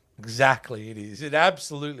decisions. Exactly, it is. It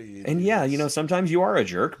absolutely is. And sometimes you are a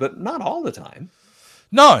jerk, but not all the time.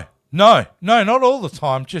 No, not all the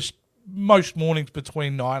time. Just most mornings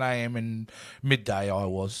between 9 a.m. and midday I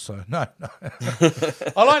was. So, no.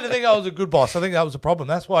 I like to think I was a good boss. I think that was a problem.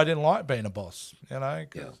 That's why I didn't like being a boss,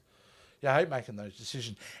 because I hate making those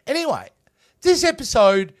decisions. Anyway, this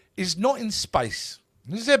episode is not in space.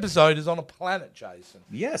 This episode is on a planet, Jason.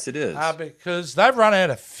 Yes, it is. Because they've run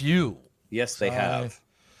out of fuel. Yes, they have.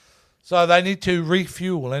 So they need to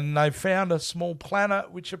refuel, and they found a small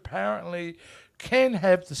planet which apparently can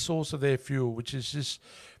have the source of their fuel, which is just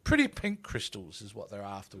pretty pink crystals is what they're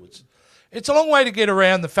afterwards. It's a long way to get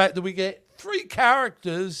around the fact that we get 3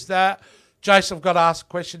 characters that, Jason, I've got to ask a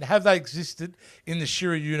question, have they existed in the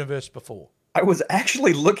SheRa universe before? I was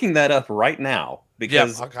actually looking that up right now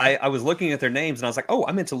because I was looking at their names and I was like, oh,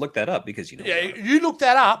 I meant to look that up because you looked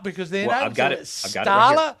that up because their names I've got are it.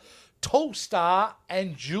 Starla, Right Tall Star,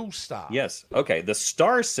 and Jewel Star. Yes. Okay. The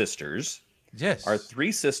Star Sisters are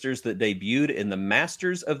 3 sisters that debuted in the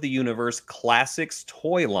Masters of the Universe Classics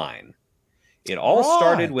toy line. It all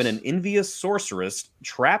started when an envious sorceress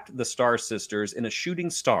trapped the Star Sisters in a shooting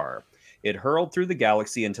star. It hurled through the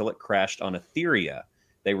galaxy until it crashed on Etheria.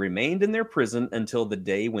 They remained in their prison until the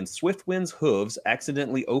day when Swiftwind's hooves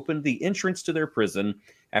accidentally opened the entrance to their prison.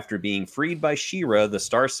 After being freed by SheRa, the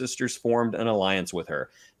Star Sisters formed an alliance with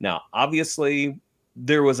her. Now, obviously,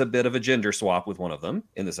 there was a bit of a gender swap with one of them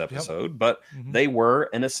in this episode, but they were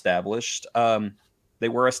established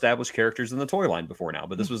characters in the toy line before now.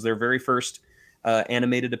 But this was their very first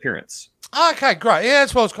animated appearance. Okay, great. Yeah,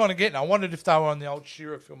 that's what I was kind of getting. I wondered if they were on the old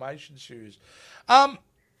SheRa Filmation series.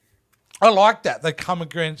 I like that. They come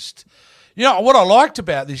against, what I liked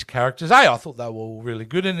about these characters, I thought they were all really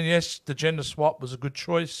good. And yes, the gender swap was a good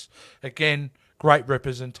choice. Again, great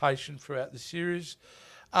representation throughout the series.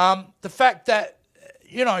 The fact that,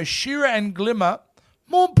 SheRa and Glimmer,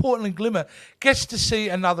 more importantly, Glimmer, gets to see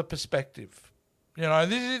another perspective.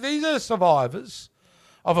 These are survivors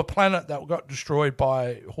of a planet that got destroyed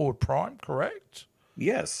by Horde Prime, correct?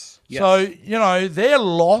 Yes. So, they're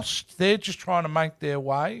lost. They're just trying to make their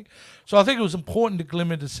way. So I think it was important to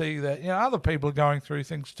Glimmer to see that, other people are going through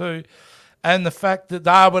things too. And the fact that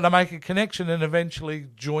they're able to make a connection and eventually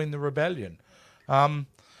join the rebellion.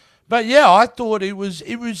 But yeah, I thought it was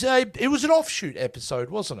an offshoot episode,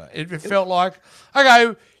 wasn't it? It felt like,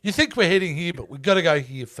 okay, you think we're heading here, but we've got to go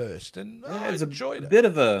here first. And I enjoyed it. Bit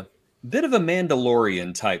of a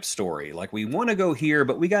Mandalorian type story. Like we want to go here,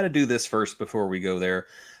 but we got to do this first before we go there.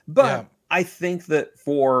 But I think that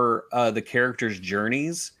for the characters'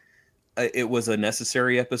 journeys, it was a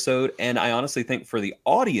necessary episode. And I honestly think for the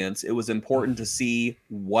audience, it was important to see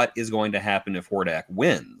what is going to happen if Hordak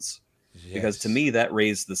wins. Yes. Because to me, that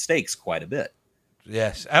raised the stakes quite a bit.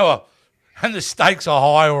 Yes. Oh, and the stakes are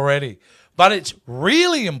high already. But it's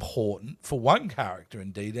really important for one character,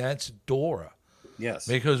 indeed, and it's Dora. Yes.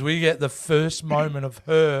 Because we get the first moment of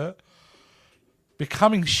her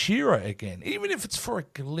becoming SheRa again, even if it's for a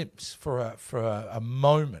glimpse, for a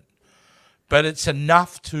moment. But it's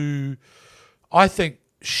enough to, I think,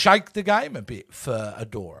 shake the game a bit for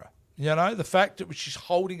Adora. You know, the fact that she's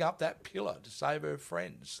holding up that pillar to save her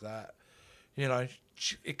friends, that, you know,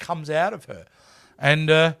 it comes out of her. And,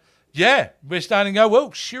 we're starting to go,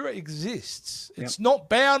 well, SheRa exists. It's not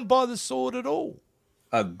bound by the sword at all.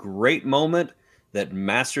 A great moment that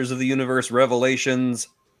Masters of the Universe Revelations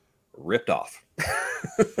ripped off.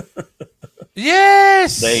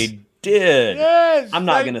 Yes! They did. Yes! I'm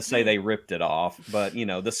not going to say they ripped it off, but, you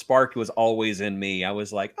know, the spark was always in me. I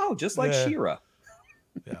was like, oh, just like SheRa.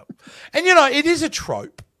 Yeah. And, you know, it is a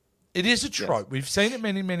trope. It is a trope. Yes. We've seen it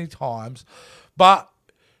many, many times. But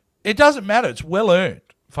it doesn't matter. It's well earned,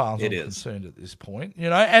 as far as I'm concerned at this point. You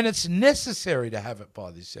know, and it's necessary to have it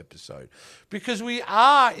by this episode. Because we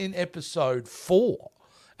are in episode 4.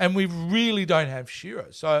 And we really don't have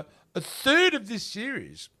SheRa. So a third of this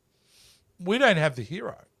series, we don't have the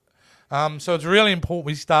hero. So it's really important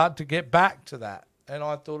we start to get back to that. And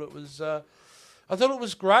I thought it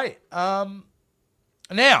was great.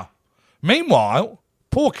 Now, meanwhile,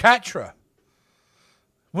 poor Catra.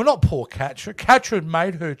 Well, not poor Catra. Catra had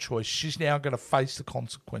made her choice. She's now going to face the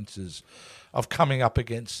consequences of coming up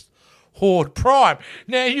against Horde Prime.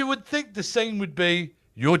 Now, you would think the scene would be,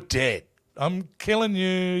 you're dead. I'm killing you.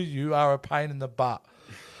 You are a pain in the butt.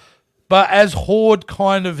 But as Horde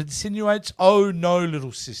kind of insinuates, oh, no,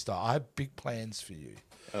 little sister, I have big plans for you.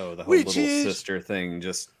 Oh, the whole little sister thing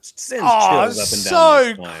just sends chills up and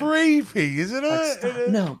down so creepy, isn't it? Like, stop.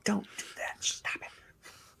 No, don't do that. Stop it.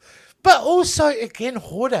 But also, again,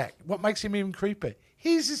 Hordak, what makes him even creepier,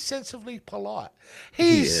 he's excessively polite.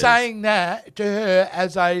 He's saying that to her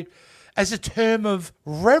as a term of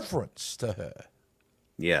reverence to her.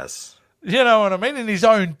 Yes. You know what I mean? In his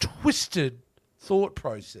own twisted thought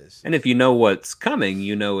process. And if you know what's coming,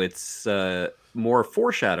 you know it's more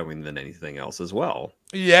foreshadowing than anything else as well.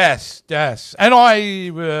 Yes. And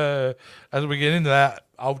I, as we get into that,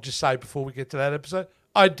 I'll just say before we get to that episode,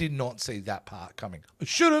 I did not see that part coming. I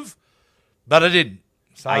should have, but I didn't.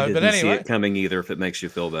 So, I didn't see it coming either, if it makes you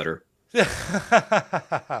feel better.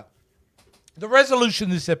 The resolution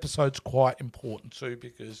of this episode's quite important too,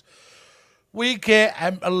 because we get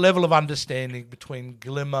a level of understanding between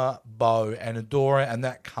Glimmer, Bo, and Adora, and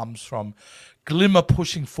that comes from Glimmer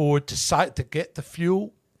pushing forward to get the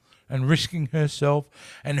fuel and risking herself,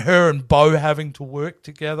 and her and Bo having to work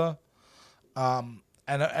together. And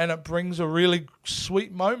it brings a really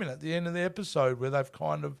sweet moment at the end of the episode where they've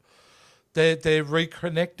kind of they're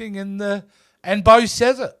reconnecting, and Bo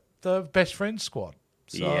says it, the best friend squad.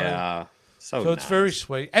 So, yeah. So it's very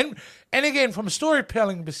sweet. And again, from a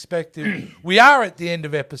storytelling perspective, we are at the end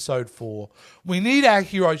of episode 4. We need our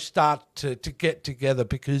heroes start to get together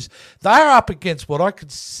because they are up against what I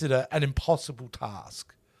consider an impossible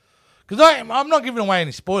task. Because I'm not giving away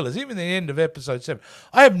any spoilers. Even at the end of episode 7,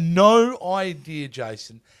 I have no idea,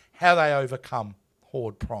 Jason, how they overcome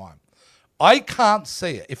Horde Prime. I can't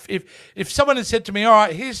see it. If someone had said to me, all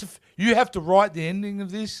right, you have to write the ending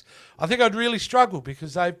of this, I think I'd really struggle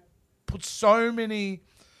because they've put so many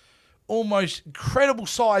almost incredible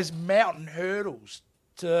sized mountain hurdles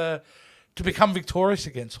to become victorious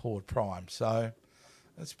against Horde Prime. So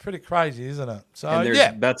that's pretty crazy, isn't it? So and there's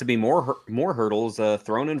about to be more hurdles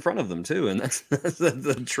thrown in front of them too, and that's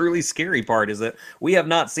the truly scary part is that we have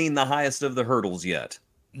not seen the highest of the hurdles yet.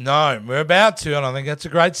 No, we're about to, and I think that's a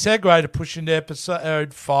great segue to push into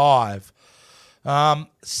episode 5.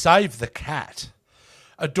 Save the cat.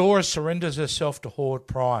 Adora surrenders herself to Horde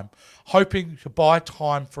Prime, hoping to buy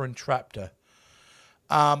time for Entraptor.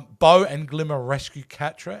 Bo and Glimmer rescue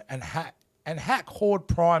Catra and hack Horde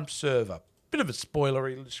Prime server. Bit of a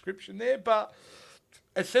spoilery description there, but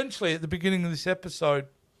essentially at the beginning of this episode,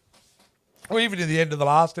 or even at the end of the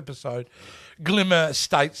last episode, Glimmer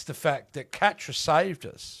states the fact that Catra saved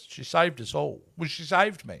us. She saved us all. Well, she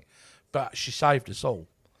saved me, but she saved us all.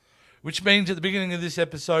 Which means at the beginning of this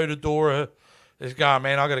episode, Adora is going,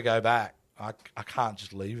 man, I got to go back. I can't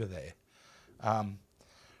just leave her there.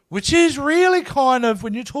 Which is really kind of,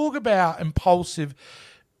 when you talk about impulsive,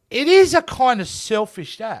 it is a kind of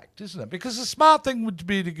selfish act, isn't it? Because the smart thing would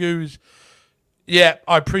be to go is, yeah,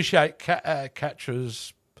 I appreciate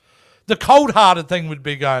Catra's. The cold-hearted thing would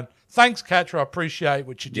be going, thanks, Catra, I appreciate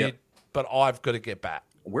what you did, but I've got to get back.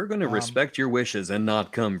 We're going to respect your wishes and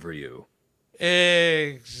not come for you.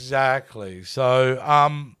 Exactly. So,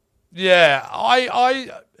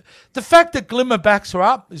 the fact that Glimmer backs her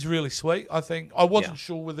up is really sweet, I think. I wasn't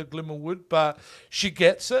sure whether Glimmer would, but she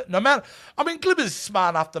gets it. Glimmer's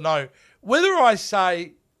smart enough to know whether I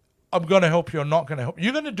say I'm going to help you or not going to help you,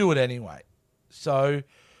 you're going to do it anyway. So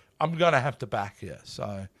I'm going to have to back you.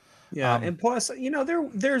 So yeah, and plus,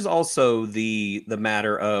 there's also the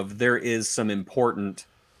matter of there is some important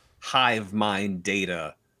hive mind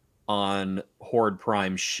data on Horde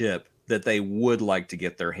Prime's ship that they would like to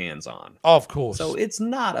get their hands on. Of course. So it's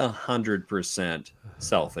not 100%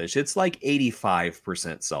 selfish. It's like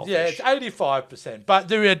 85% selfish. Yeah, it's 85%. But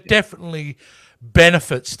there are definitely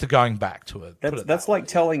benefits to going back to it. That's like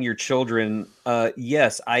telling your children,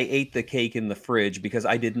 yes, I ate the cake in the fridge because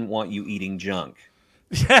I didn't want you eating junk.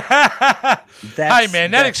 Hey,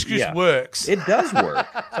 man, that excuse works. It does work.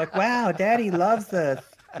 It's like, wow, Daddy loves this.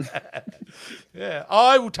 Yeah,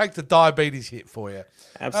 I will take the diabetes hit for you.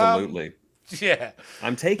 Absolutely. Yeah.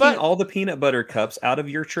 I'm taking all the peanut butter cups out of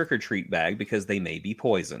your trick-or-treat bag because they may be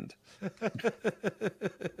poisoned.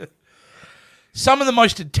 Some of the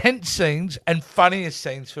most intense scenes and funniest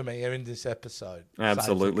scenes for me are in this episode.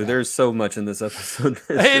 Absolutely. There's so much in this episode.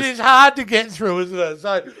 It is hard to get through, isn't it?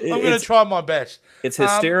 So I'm going to try my best. It's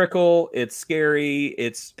hysterical. It's scary.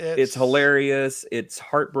 It's hilarious. It's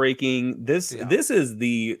heartbreaking. This is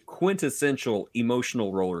the quintessential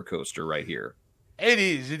emotional roller coaster right here. It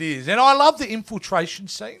is. And I love the infiltration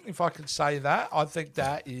scene, if I can say that. I think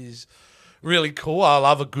that is really cool. I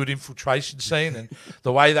love a good infiltration scene, and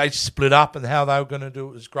the way they split up and how they were going to do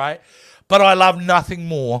it was great. But I love nothing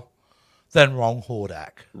more than Wrong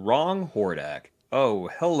Hordak. Wrong Hordak. Oh,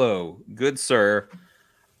 hello, good sir.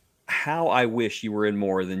 How I wish you were in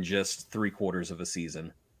more than just 3/4 of a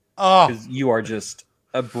season. Oh, because you are just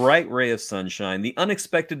a bright ray of sunshine, the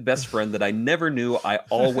unexpected best friend that I never knew I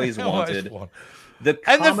always wanted. The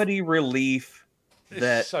comedy relief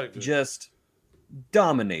that just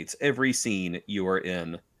dominates every scene you are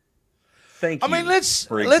in. Thank you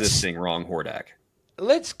for existing, Wrong Hordak.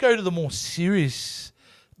 Let's go to the more serious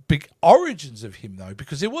big origins of him, though,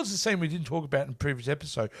 because there was a scene we didn't talk about in the previous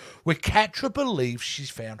episode where Catra believes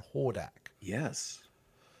she's found Hordak. Yes.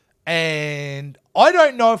 And I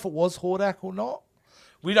don't know if it was Hordak or not.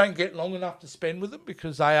 We don't get long enough to spend with them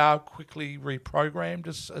because they are quickly reprogrammed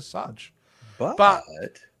as such.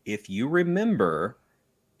 But if you remember,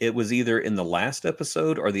 it was either in the last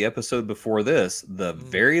episode or the episode before this, the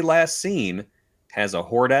very last scene has a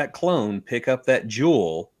Hordak clone pick up that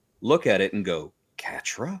jewel, look at it, and go,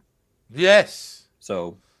 Catra? Yes.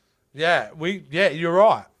 So, you're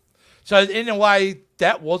right. So in a way,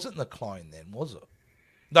 that wasn't the clone then, was it?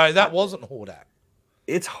 No, that wasn't Hordak.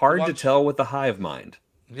 It's hard to tell with the hive mind.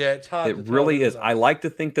 Yeah, it's hard. It really is. I like to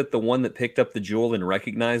think that the one that picked up the jewel and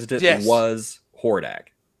recognized it was Hordak.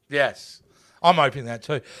 Yes, I'm hoping that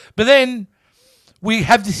too. But then we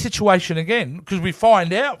have this situation again because we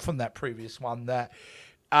find out from that previous one that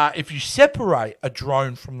if you separate a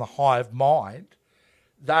drone from the hive mind,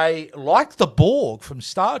 they, like the Borg from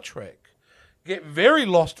Star Trek, get very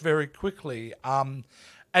lost very quickly and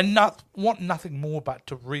want nothing more but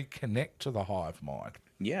to reconnect to the hive mind.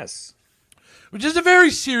 Yes. Which is a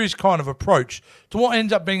very serious kind of approach to what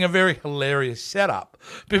ends up being a very hilarious setup.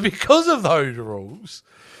 But because of those rules,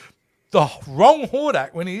 the Wrong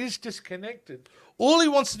Hordak, when he is disconnected, all he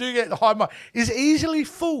wants to do to get the hive mind is easily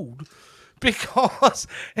fooled because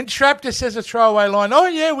Entraptor says a throwaway line, oh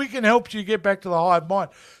yeah, we can help you get back to the hive mind.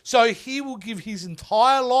 So he will give his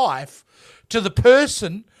entire life to the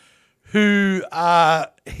person who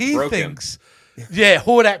he thinks,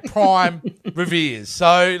 Hordak Prime reveres.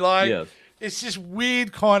 So it's this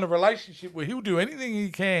weird kind of relationship where he'll do anything he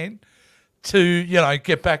can to,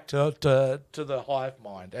 get back to the hive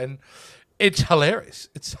mind. And it's hilarious.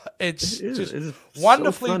 It's just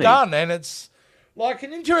wonderfully done. And it's like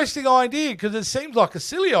an interesting idea because it seems like a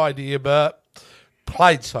silly idea, but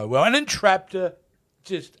played so well. And Entraptor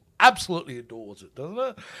just absolutely adores it, doesn't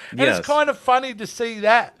it? And it's kind of funny to see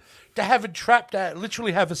that, to have Entraptor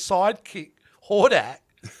literally have a sidekick, Hordak,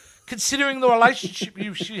 considering the relationship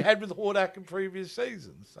she had with Hordak in previous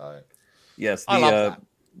seasons. So yes, I love that.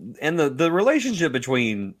 And the relationship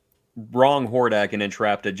between Wrong Hordak and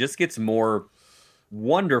Entraptor just gets more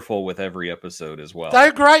wonderful with every episode as well.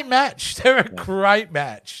 They're a great match. They're a great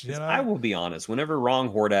match. I will be honest. Whenever Wrong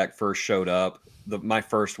Hordak first showed up, my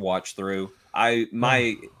first watch through,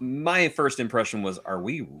 my first impression was, are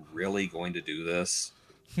we really going to do this?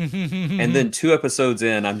 And then 2 episodes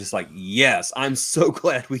in, I'm just like, yes, I'm so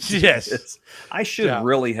glad we did this. I should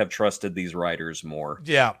really have trusted these writers more.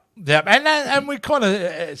 Yeah. Yeah, and we kind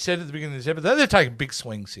of said at the beginning of this episode, they're taking big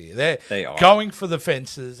swings here. They are going for the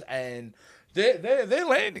fences, and they're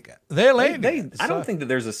landing it. They're landing it. I don't think that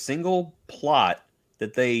there's a single plot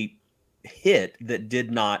that they hit that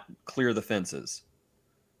did not clear the fences.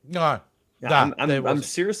 No. I'm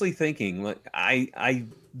seriously thinking, like,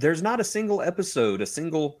 there's not a single episode, a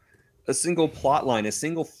single plot line, a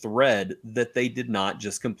single thread that they did not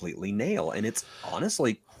just completely nail, and it's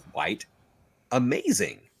honestly quite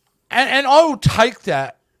amazing. And I will take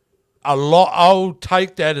that a lot. I'll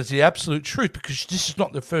take that as the absolute truth, because this is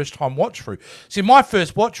not the first time watch through. See, my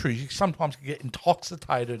first watch through, you sometimes can get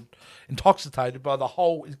intoxicated by the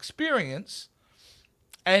whole experience,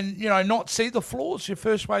 and not see the flaws your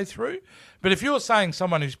first way through. But if you're saying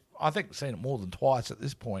someone who's, I think, seen it more than twice at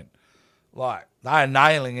this point, like, they're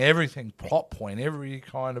nailing everything, plot point, every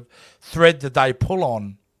kind of thread that they pull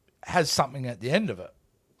on has something at the end of it.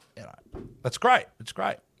 That's great. It's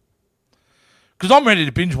great. Because I'm ready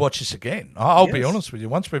to binge watch this again. I'll be honest with you.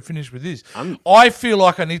 Once we're finished with this, I feel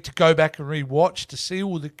like I need to go back and rewatch to see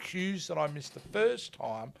all the cues that I missed the first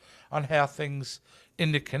time on how things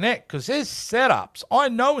interconnect. Because there's setups, I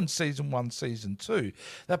know, in season 1, season 2,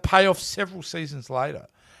 that pay off several seasons later.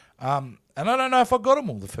 And I don't know if I got them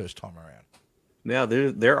all the first time around. Yeah,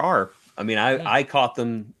 there are. I mean, I caught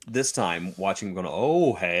them this time watching them going,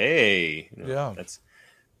 oh, hey. That's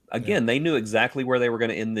again, they knew exactly where they were going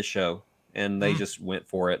to end the show. And they just went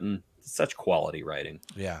for it, and such quality writing.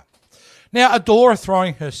 Yeah. Now, Adora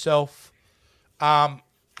throwing herself,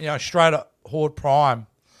 straight at Horde Prime.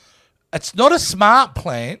 It's not a smart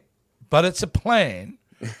plan, but it's a plan.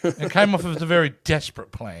 It came off as a very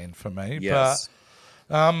desperate plan for me. Yes.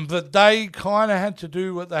 But they kind of had to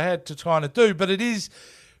do what they had to kind of do. But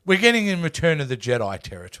we're getting in Return of the Jedi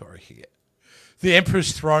territory here. The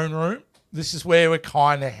Emperor's throne room. This is where we're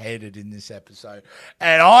kind of headed in this episode.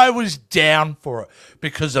 And I was down for it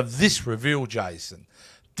because of this reveal, Jason.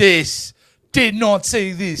 Did not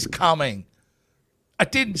see this coming. I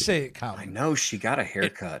didn't see it coming. I know, she got a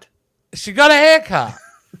haircut.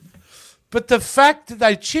 But the fact that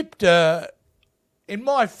they chipped her, in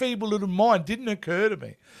my feeble little mind, didn't occur to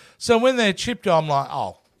me. So when they chipped her, I'm like,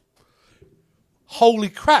 oh, holy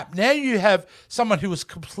crap. Now you have someone who was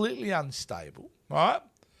completely unstable, right?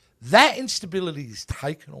 That instability is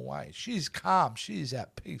taken away. She's calm. She is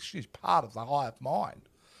at peace. She's part of the hive mind.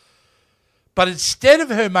 But instead of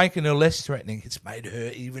her making her less threatening, it's made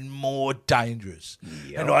her even more dangerous.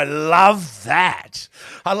 Yep. And I love that.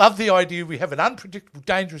 I love the idea we have an unpredictable,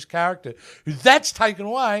 dangerous character who that's taken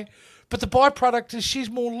away, but the byproduct is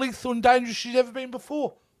she's more lethal and dangerous she's ever been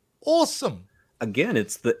before. Awesome. Again,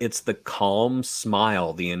 it's the calm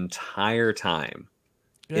smile the entire time.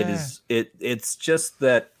 Yeah. It's just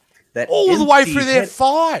that all the way through their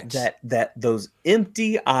fight. That those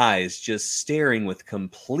empty eyes just staring with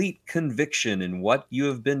complete conviction in what you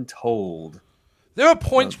have been told. There are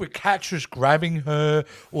points where Catra's grabbing her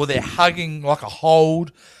or they're hugging like a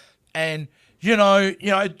hold, and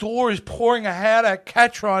Adora is pouring a hat at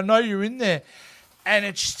Catra. I know you're in there. And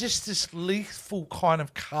it's just this lethal kind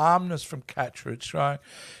of calmness from Catra. It's right.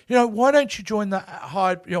 Why don't you join the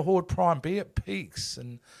Horde Prime? Be at peace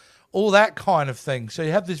and all that kind of thing. So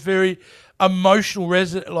you have this very emotional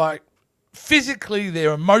like physically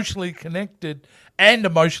they're emotionally connected,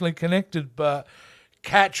 but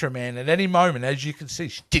Catra, man, at any moment, as you can see,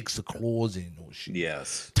 she digs the claws in or she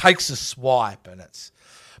takes a swipe,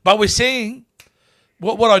 but we're seeing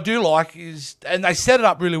what I do like is, and they set it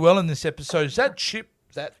up really well in this episode, is that chip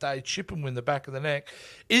that they chip him in the back of the neck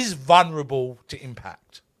is vulnerable to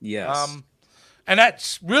impact. Yes. And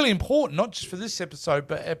that's really important, not just for this episode,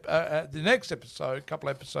 but the next episode, a couple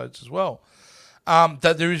episodes as well,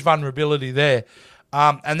 that there is vulnerability there.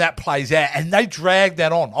 And that plays out. And they drag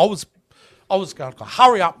that on. I was going,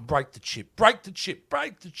 hurry up and break the chip.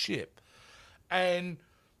 And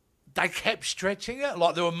they kept stretching it.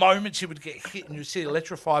 Like there were moments you would get hit and you'd see it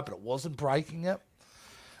electrified, but it wasn't breaking it.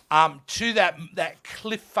 To that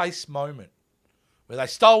cliff face moment, where they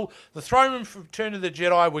stole the throne room from Return of the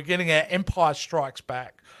Jedi. We're getting our Empire Strikes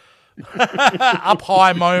Back up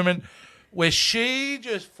high moment where she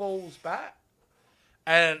just falls back.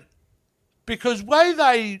 And because way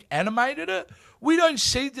they animated it, we don't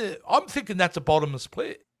see I'm thinking that's a bottomless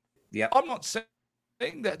pit. Yeah, I'm not saying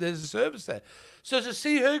that there's a service there. So to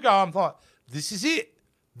see her go, I'm like, this is it.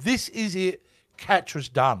 Catra's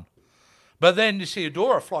done. But then you see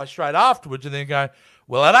Adora fly straight afterwards and then go,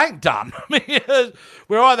 well, it ain't done.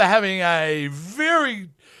 We're either having a very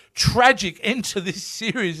tragic end to this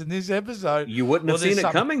series and this episode. You wouldn't have seen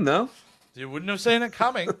it coming, though. You wouldn't have seen it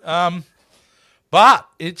coming. But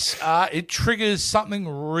it triggers something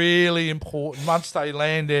really important. Once they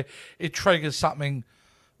land there, it triggers something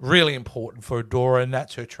really important for Adora, and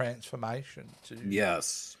that's her transformation to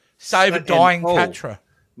save a dying Catra.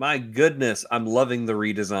 My goodness, I'm loving the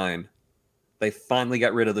redesign. They finally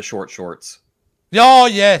got rid of the short shorts. Oh,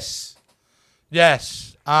 yes.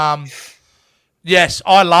 Yes. Yes,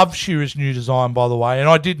 I love SheRa's new design, by the way, and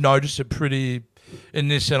I did notice it pretty in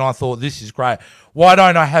this, and I thought, this is great. Why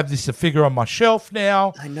don't I have this a figure on my shelf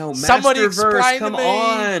now? I know, Somebody explain come to me.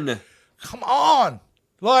 on. Come on.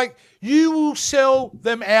 Like, you will sell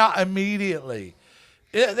them out immediately.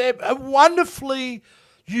 They're wonderfully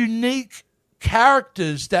unique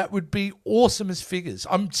characters that would be awesome as figures.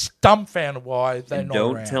 I'm dumbfounded why they're not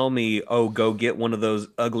Don't around. tell me, go get one of those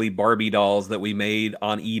ugly Barbie dolls that we made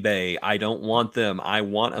on eBay. I don't want them. I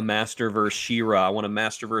want a Masterverse SheRa. I want a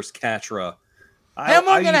Masterverse Catra. How am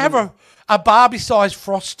I going to have a Barbie-sized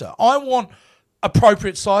Froster? I want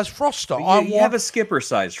appropriate-sized Froster. You have a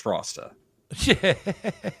Skipper-sized Froster. Yeah.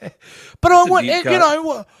 But I want,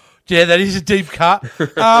 yeah, that is a deep cut.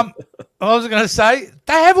 I was going to say,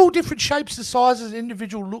 they have all different shapes and sizes,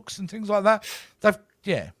 individual looks and things like that.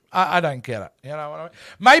 I don't get it. You know what I mean?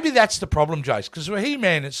 Maybe that's the problem, Jace, because with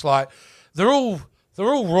He-Man, it's like they're all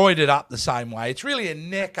roided up the same way. It's really a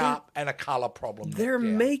neck up and a color problem. They're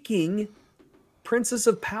making Princess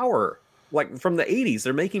of Power, like from the 80s.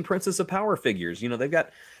 They're making Princess of Power figures. You know,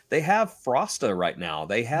 they have Frosta right now.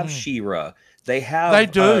 They have SheRa. They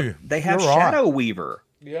have Shadow Weaver.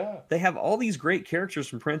 Yeah. They have all these great characters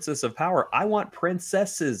from Princess of Power. I want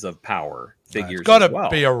Princesses of Power figures. It's got to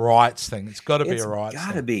be a rights thing. It's got to be a rights thing. It's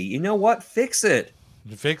got to be. You know what? Fix it.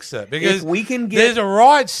 Fix it. Because if we can there's a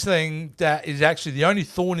rights thing that is actually the only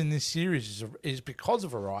thorn in this series is because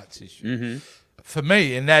of a rights issue. Mm-hmm. For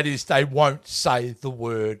me, and that is they won't say the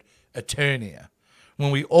word Eternia. When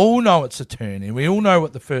we all know it's Eternia, we all know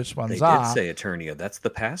what the first ones are. They did say Eternia. That's the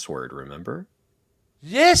password, remember?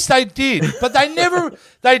 Yes, they did, but they never.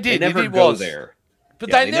 They did. They never go there. But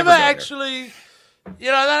they never actually.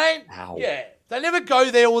 You know, they ain't. Ow. Yeah, they never go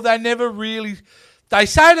there, or they never really. They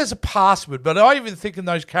say it as a password, but I even think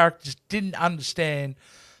those characters didn't understand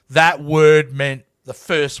that word meant the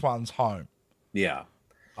first one's home. Yeah,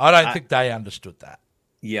 I don't think they understood that.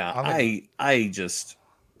 Yeah, I just.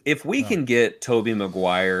 If we can get Tobey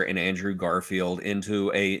Maguire and Andrew Garfield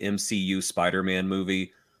into a MCU Spider-Man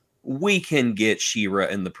movie, we can get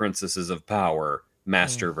SheRa and the Princesses of Power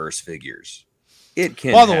Masterverse figures. It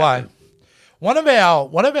can. By the way, one of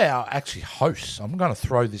our actually hosts, I'm going to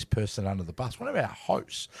throw this person under the bus. One of our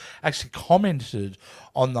hosts actually commented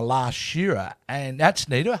on the last SheRa, and that's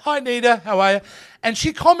Nita. Hi, Nita. How are you? And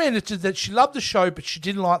she commented that she loved the show, but she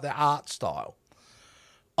didn't like the art style.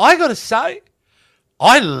 I got to say,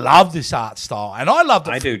 I love this art style, and I loved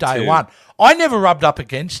it from day one. I never rubbed up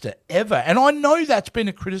against it, ever. And I know that's been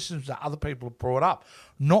a criticism that other people have brought up.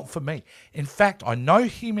 Not for me. In fact, I know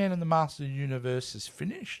He-Man and the Master of the Universe is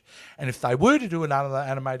finished, and if they were to do another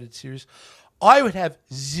animated series, I would have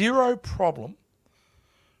zero problem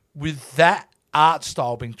with that art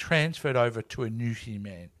style being transferred over to a new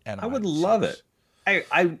He-Man animated I would love series. it.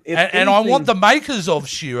 I want the makers of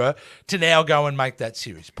SheRa to now go and make that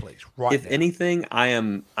series, please. Right. If anything, I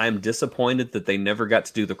am disappointed that they never got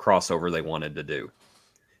to do the crossover they wanted to do,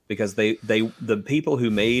 because the people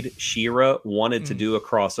who made SheRa wanted to do a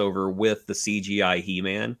crossover with the CGI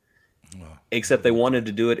He-Man, except they wanted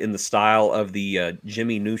to do it in the style of the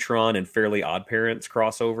Jimmy Neutron and Fairly Odd Parents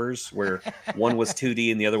crossovers, where one was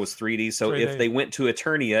 2D and the other was 3D. So 3D. If they went to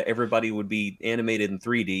Eternia, everybody would be animated in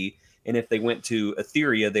 3D. And if they went to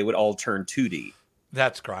Etheria, they would all turn 2D.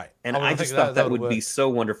 That's great. And I just thought that would be so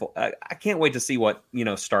wonderful. I can't wait to see what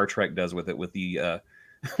Star Trek does with it, with the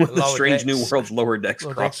Strange New Worlds Lower Decks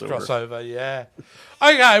crossover. Yeah.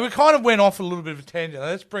 Okay, we kind of went off a little bit of a tangent.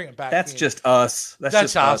 Let's bring it back. That's just us. That's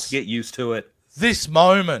just us. Get used to it. This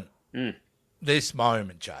moment,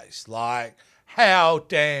 Jace, like, how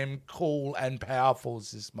damn cool and powerful is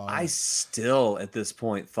this moment? I still, at this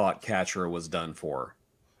point, thought Catra was done for.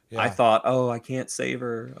 Yeah. I thought, I can't save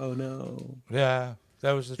her. Oh, no. Yeah,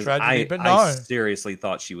 that was the tragedy, but no. I seriously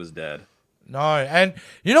thought she was dead. No, and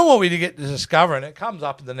you know what we get to discover, and it comes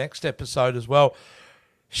up in the next episode as well.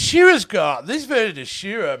 SheRa's got, this version of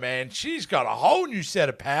SheRa, man, she's got a whole new set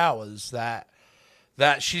of powers that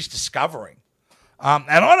she's discovering. And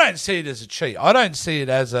I don't see it as a cheat. I don't see it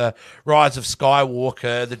as a Rise of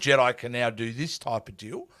Skywalker, the Jedi can now do this type of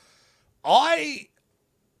deal.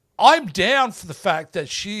 I'm down for the fact that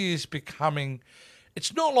she is becoming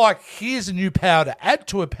it's not like here's a new power to add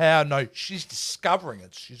to her power. No, she's discovering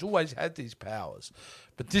it. She's always had these powers.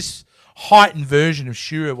 But this heightened version of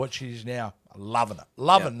SheRa, what she is now, I'm loving it.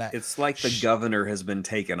 Loving that. It's like the governor has been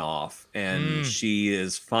taken off and she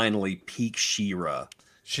is finally peak SheRa.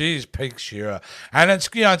 She's peak SheRa. And it's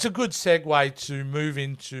it's a good segue to move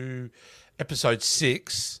into episode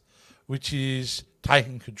 6, which is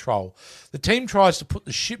taking control. The team tries to put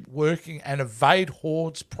the ship working and evade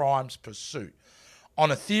Horde's Prime's pursuit. On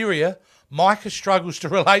Etheria, Micah struggles to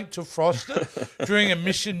relate to Froster during a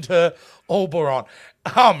mission to Alberon.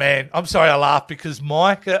 Oh, man, I'm sorry I laugh because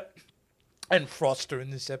Micah and Froster in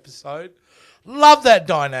this episode, love that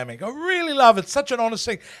dynamic. I really love it. It's such an honest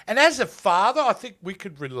thing. And as a father, I think we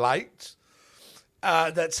could relate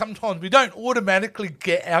that sometimes we don't automatically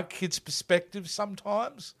get our kids' perspective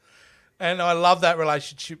sometimes. And I love that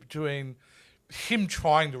relationship between him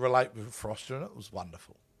trying to relate with Froster, and it was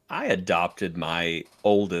wonderful. I adopted my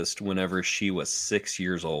oldest whenever she was 6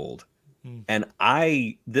 years old. And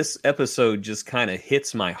this episode just kind of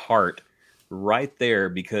hits my heart right there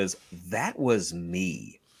because that was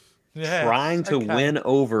me trying to win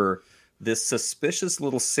over this suspicious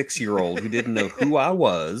little 6-year-old who didn't know who I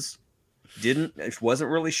was,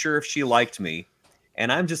 wasn't really sure if she liked me.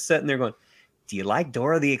 And I'm just sitting there going, do you like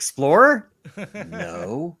Dora the Explorer?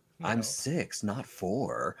 No. I'm 6, not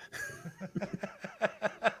 4.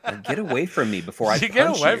 Get away from me before I punch you.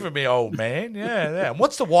 Get away from me, old man. Yeah. And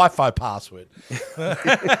what's the Wi-Fi password?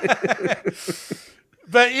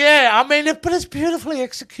 But yeah, I mean, but it's beautifully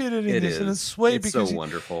executed in this, and it's sweet because so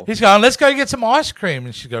wonderful. He's going, let's go get some ice cream,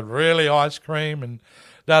 and she's got really ice cream and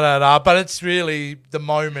da. But it's really the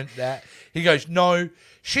moment that he goes, no,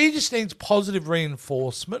 she just needs positive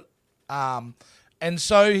reinforcement, and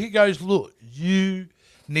so he goes, look, you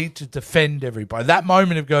need to defend everybody. That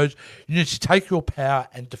moment of goes, you need to take your power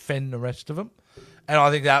and defend the rest of them. And I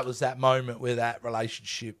think that was that moment where that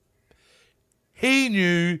relationship, he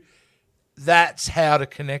knew that's how to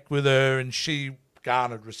connect with her, and she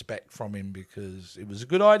garnered respect from him because it was a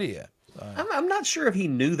good idea. So. I'm not sure if he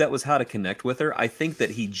knew that was how to connect with her. I think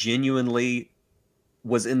that he genuinely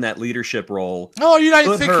was in that leadership role. Oh, you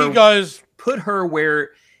don't think he goes... Put her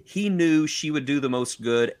where he knew she would do the most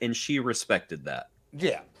good, and she respected that.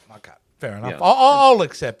 Yeah, okay, fair enough. Yeah. I'll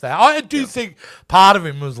accept that. I do think part of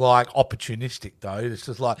him was like opportunistic, though. It's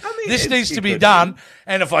just like, this needs to be done,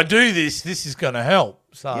 and if I do this is going to help.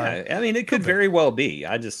 So yeah, I mean, it could very well be.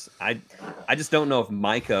 I just don't know if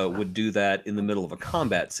Micah would do that in the middle of a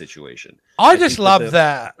combat situation. I just love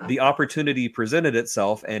that the opportunity presented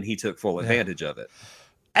itself, and he took full advantage of it.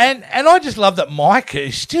 And I just love that Micah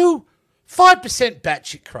is still 5%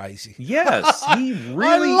 batshit crazy. Yes, he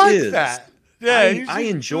really I like is. That. Yeah, I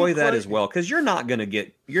enjoy that as well because you're not gonna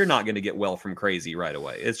get well from crazy right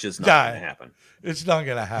away. It's just not gonna happen. It's not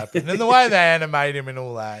gonna happen. And the way they animate him and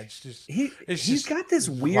all that, it's just he's got this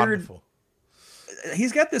weird. Wonderful.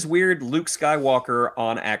 He's got this weird Luke Skywalker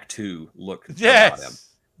on Act 2 look about him.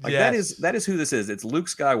 Like that is who this is. It's Luke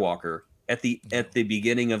Skywalker at the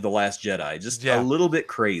beginning of The Last Jedi, just a little bit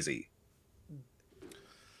crazy.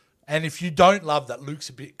 And if you don't love that Luke's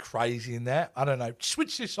a bit crazy in that, I don't know,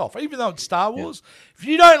 switch this off. Even though it's Star Wars, if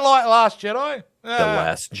you don't like Last Jedi... The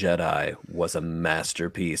Last Jedi was a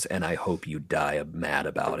masterpiece, and I hope you die mad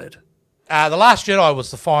about it. The Last Jedi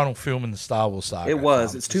was the final film in the Star Wars saga. It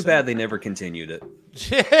was. It's too bad they never continued it.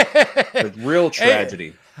 With real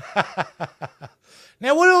tragedy.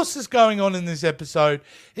 Now, what else is going on in this episode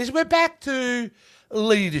is we're back to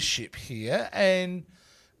leadership here, and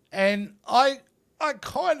I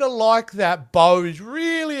kind of like that Bo is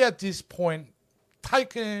really at this point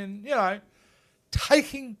taking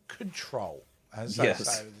control, as they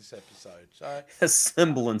say with this episode. So a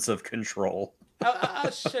semblance of control.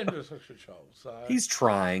 a semblance of control. So he's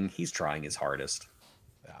trying his hardest.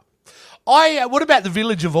 Yeah. What about the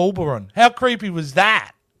village of Alberon? How creepy was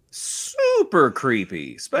that? Super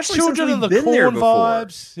creepy, especially Children since of we've the been there Corn before.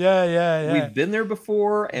 Vibes. Yeah. We've been there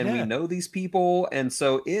before, and we know these people, and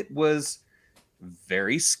so it was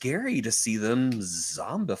very scary to see them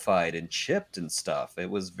zombified and chipped and stuff. It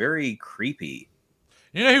was very creepy.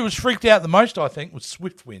 You know who was freaked out the most, I think, was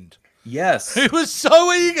Swiftwind. Yes. He was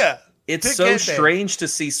so eager. It's so strange to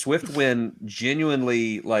see Swiftwind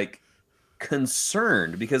genuinely,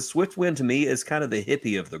 concerned, because Swiftwind, to me, is kind of the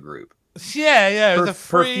hippie of the group. Yeah. The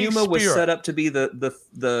free Perfuma spirit was set up to be the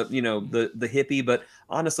hippie, but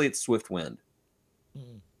honestly, it's Swiftwind.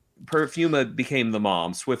 Perfuma became the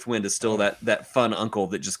mom. Swiftwind is still that fun uncle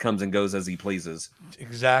that just comes and goes as he pleases.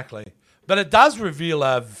 Exactly. But it does reveal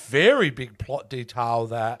a very big plot detail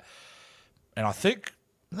that, and I think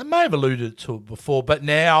they may have alluded to it before, but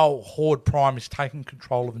now Horde Prime is taking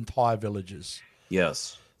control of entire villages.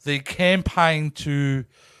 Yes. The campaign to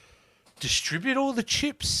distribute all the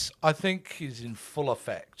chips, I think, is in full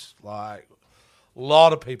effect. Like, a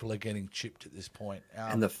lot of people are getting chipped at this point.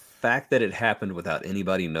 And the fact that it happened without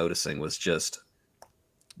anybody noticing was just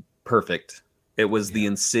perfect. It was the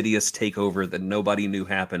insidious takeover that nobody knew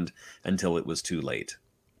happened until it was too late.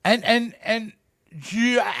 And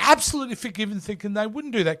you are absolutely forgiven thinking they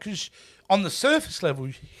wouldn't do that, because on the surface level,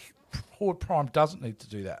 Horde Prime doesn't need to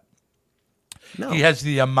do that. No. He has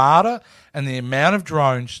the armada and the amount of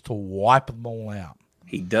drones to wipe them all out.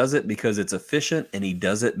 He does it because it's efficient, and he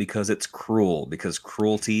does it because it's cruel, because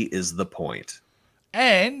cruelty is the point.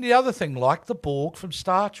 And the other thing, like the Borg from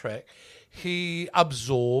Star Trek, he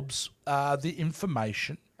absorbs the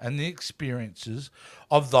information and the experiences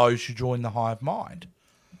of those who join the hive mind.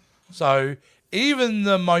 So even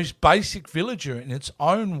the most basic villager in its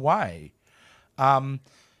own way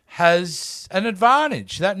has an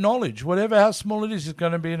advantage. That knowledge, whatever how small it is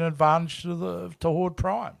going to be an advantage to Horde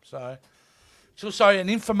Prime. So it's also an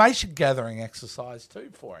information gathering exercise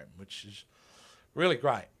too for him, which is really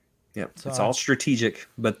great. Yeah, so, it's all strategic,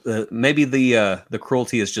 but maybe the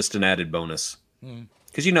cruelty is just an added bonus,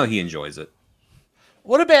 because you know he enjoys it.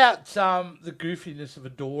 What about the goofiness of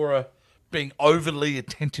Adora being overly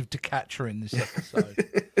attentive to Catra in this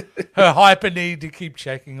episode? Her hyper need to keep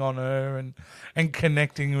checking on her and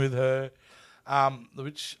connecting with her,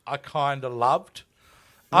 which I kind of loved.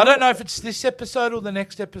 I don't know if it's this episode or the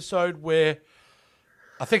next episode where...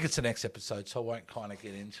 I think it's the next episode, so I won't kind of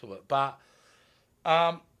get into it. But...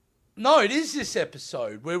 no, it is this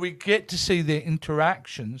episode where we get to see their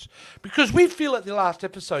interactions, because we feel at the last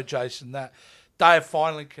episode, Jason, that they are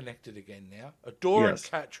finally connected again now. Adora and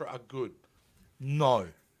Catra are good. No,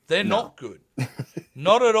 they're not good.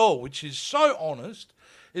 Not at all, which is so honest,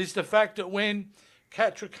 is the fact that when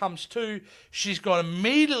Catra comes to, she's gone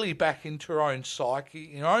immediately back into her own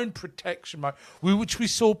psyche, in her own protection mode, which we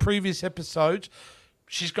saw previous episodes.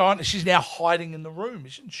 She's now hiding in the room,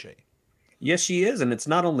 isn't she? Yes, she is, and it's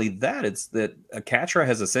not only that; it's that Catra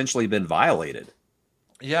has essentially been violated.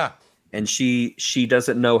 Yeah, and she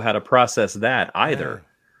doesn't know how to process that either.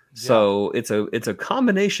 Yeah. So it's a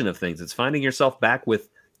combination of things. It's finding yourself back with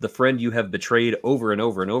the friend you have betrayed over and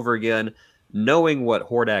over and over again, knowing what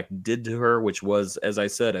Hordak did to her, which was, as I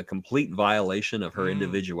said, a complete violation of her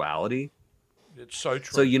individuality. It's so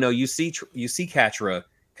true. So you see Catra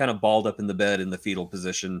kind of balled up in the bed in the fetal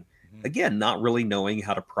position. Again, not really knowing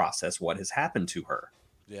how to process what has happened to her.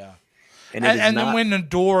 Yeah. And then when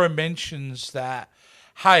Adora mentions that,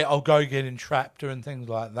 hey, I'll go get entrapped her and things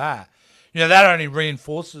like that, that only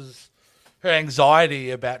reinforces her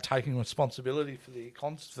anxiety about taking responsibility for the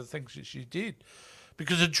things that she did.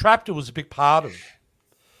 Because entrapped her was a big part of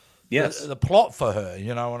the plot for her,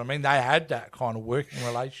 you know what I mean? They had that kind of working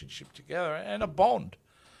relationship together and a bond.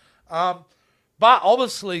 But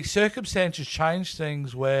obviously, circumstances change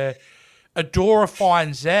things where Adora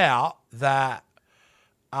finds out that...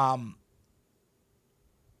 how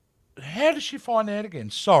does she find out again?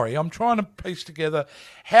 Sorry, I'm trying to piece together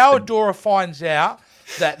how Adora finds out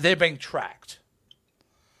that they're being tracked.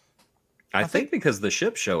 I think because the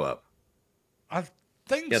ships show up. I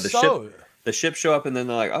think so. The ships show up and then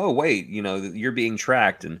they're like, oh, wait, you're being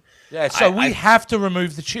tracked. And so we have to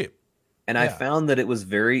remove the chip. And I found that it was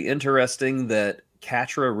very interesting that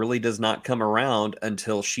Catra really does not come around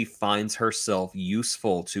until she finds herself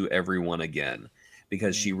useful to everyone again.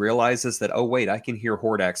 Because she realizes that, oh, wait, I can hear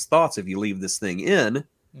Hordak's thoughts if you leave this thing in.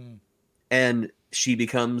 And she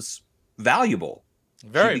becomes valuable.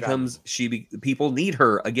 Very valuable. People need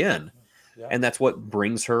her again. Yeah. And that's what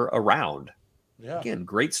brings her around. Yeah. Again,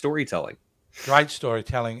 great storytelling. Great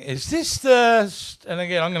storytelling. Is this and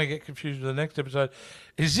again, I'm going to get confused with the next episode.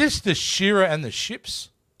 Is this the SheRa and the ships?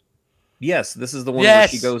 Yes, this is the one where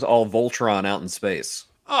she goes all Voltron out in space.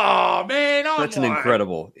 Oh, man. Such an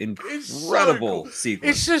incredible so cool.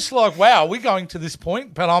 sequence. It's just like, wow, we're going to this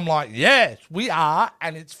point. But I'm like, yes, we are.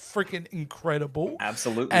 And it's freaking incredible.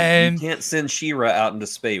 Absolutely. And you can't send SheRa out into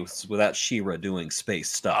space without SheRa doing space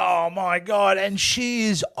stuff. Oh, my God. And she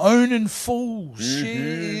is owning fools. She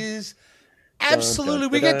is absolutely.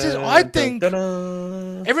 We get to, I think,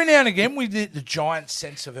 every now and again, we get the giant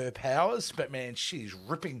sense of her powers. But, man, she's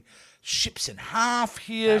ripping ships in half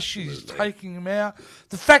here. Absolutely. She's taking them out.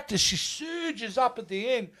 The fact that she surges up at the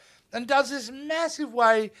end and does this massive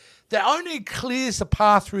way that only clears the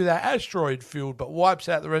path through that asteroid field but wipes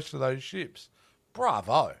out the rest of those ships.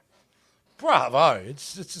 Bravo.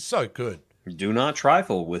 It's just so good. Do not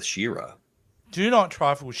trifle with SheRa. Do not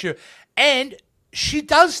trifle with SheRa. And she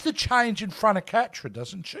does the change in front of Catra,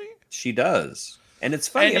 doesn't she? She does. And it's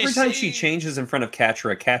funny, And every time she changes in front of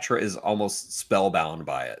Catra, Catra is almost spellbound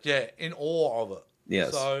by it. Yeah, in awe of it.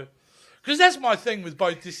 Yes. So, because that's my thing with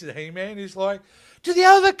both this and He-Man is like, do the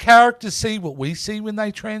other characters see what we see when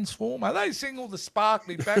they transform? Are they seeing all the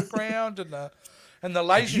sparkly background and the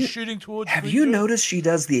laser shooting towards? Have you noticed she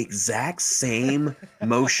does the exact same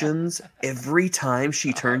motions every time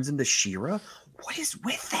she turns into SheRa? What is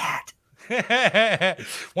with that?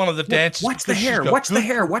 One of the dances. Watch the hair. Watch the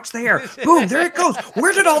hair. Watch the hair. Boom! There it goes.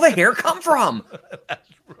 Where did all the hair come from? That's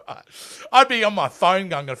right. I'd be on my phone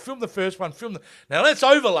going, I'm going to film the first one. Now let's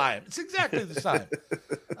overlay them. It's exactly the same.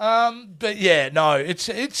 But yeah, no, it's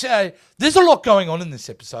there's a lot going on in this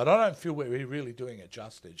episode. I don't feel we're really doing it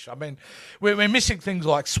justice. I mean, we're missing things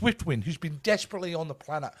like Swiftwind, who's been desperately on the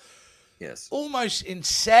planet. Yes. Almost in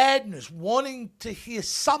sadness, wanting to hear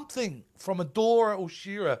something from Adora or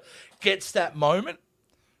SheRa, gets that moment,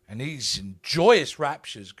 and he's in joyous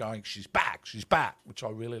raptures going, she's back, which I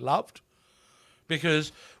really loved.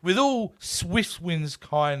 Because with all Swiftwind's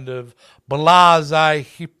kind of blasé,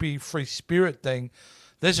 hippie, free spirit thing,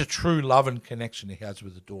 there's a true love and connection he has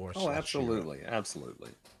with Adora. Oh, absolutely,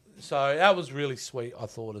 absolutely. So that was really sweet, I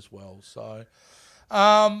thought, as well. So,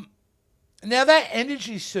 now that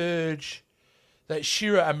energy surge that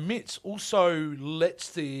SheRa emits also lets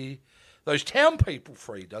those town people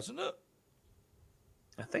free, doesn't it?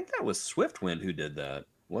 I think that was Swiftwind who did that,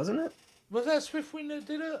 wasn't it? Was that Swiftwind that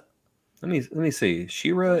did it? Let me see.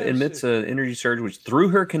 SheRa emits an energy surge, which through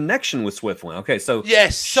her connection with Swiftwind. Okay, so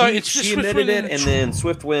yes, so it's she emitted it, and then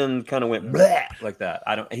Swiftwind kind of went bleh like that.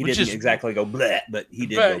 He didn't exactly go bleh, but he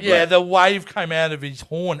did. Go bleh. Yeah, the wave came out of his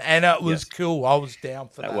horn, and it was cool. I was down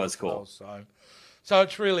for that. That was cool. So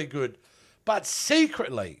it's really good. But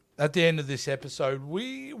secretly, at the end of this episode,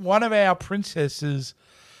 one of our princesses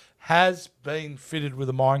has been fitted with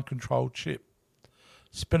a mind control chip,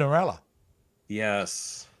 Spinnerella.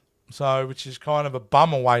 Yes. So, which is kind of a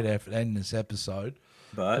bummer way to end this episode.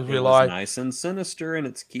 But it was nice and sinister, and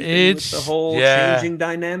it's keeping with the whole changing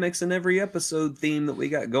dynamics in every episode theme that we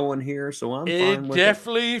got going here, so I'm fine with it. It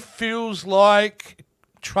definitely feels like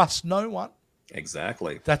trust no one.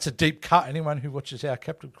 Exactly. That's a deep cut. Anyone who watches our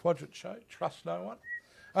Captain Quadrant show, trust no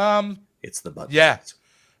one. It's the button. Yeah.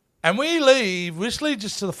 And this leads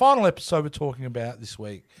us to the final episode we're talking about this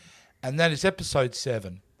week, and that is episode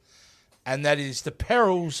 7. And that is The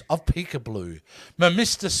Perils of Peekaboo.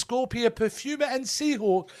 Mr. Scorpia, Perfumer, and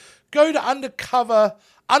Seahawk go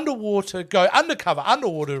underwater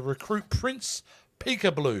to recruit Prince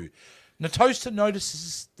Peekaboo. Natosta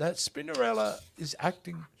notices that Spinnerella is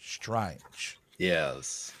acting strange.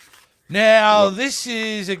 Yes. Now, this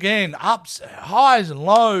is, again, ups, highs and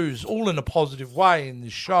lows, all in a positive way in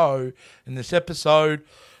this show, in this episode.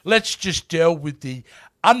 Let's just deal with the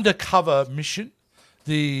undercover mission.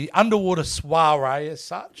 The underwater soiree as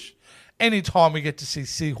such. Anytime we get to see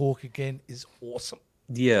Seahawk again is awesome.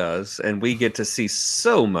 Yes, and we get to see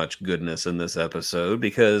so much goodness in this episode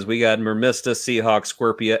because we got Mermista, Seahawk,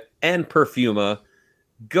 Scorpia, and Perfuma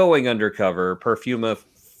going undercover. Perfuma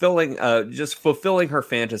just fulfilling her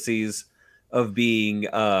fantasies of being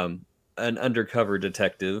an undercover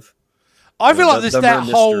detective. I feel like that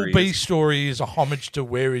whole B story is a homage to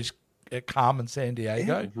Where Is Carmen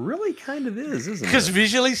Sandiego. It really kind of is, isn't it? Because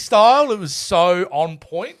visually style, it was so on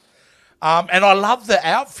point. And I love the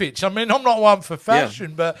outfits. I mean, I'm not one for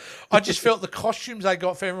fashion, but I just felt the costumes they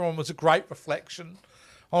got for everyone was a great reflection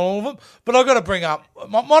on all of them. But I've got to bring up,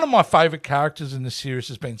 one of my favourite characters in the series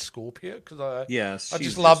has been Scorpia, because I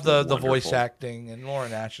just love the voice acting, and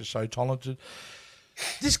Lauren Ash is so talented.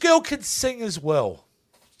 This girl can sing as well.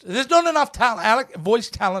 There's not enough talent, voice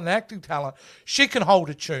talent and acting talent. She can hold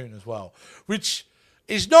a tune as well, which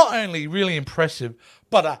is not only really impressive,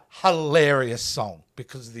 but a hilarious song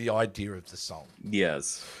because of the idea of the song.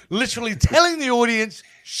 Yes. Literally telling the audience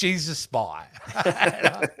she's a spy.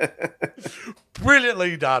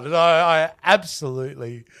 Brilliantly done. And I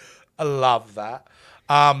absolutely love that.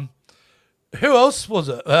 Who else was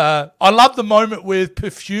it? I love the moment with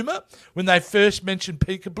Perfumer when they first mentioned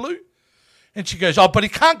Peekaboo. And she goes, but he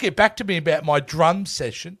can't get back to me about my drum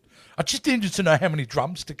session. I just needed to know how many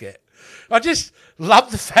drums to get. I just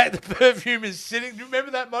love the fact that Perfume is sitting. Do you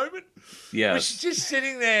remember that moment? Yeah. She's just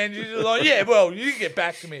sitting there and she's like, you can get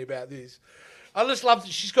back to me about this. I just love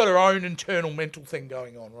that she's got her own internal mental thing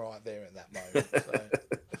going on right there in that moment. So.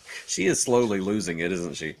 She is slowly losing it,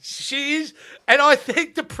 isn't she? She is. And I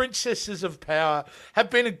think the Princesses of Power have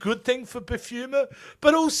been a good thing for Perfumer,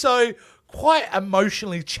 but also quite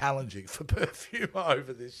emotionally challenging for Perfumer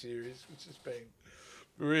over this series, which has been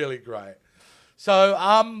really great. So,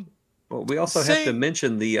 Well, we also have to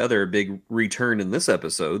mention the other big return in this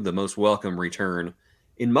episode, the most welcome return,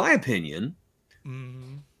 in my opinion,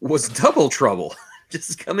 was Double Trouble,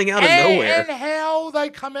 just coming out of nowhere. And how they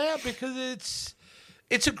come out, because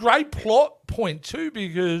it's a great plot point too,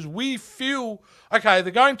 because we feel, okay,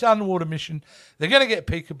 they're going to underwater mission, they're going to get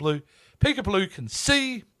Peekaboo. Peekaboo can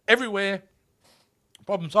see everywhere,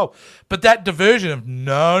 problem solved. But that diversion of,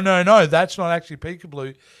 no, that's not actually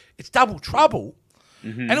Peekaboo, it's Double Trouble.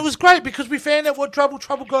 And it was great because we found out what Double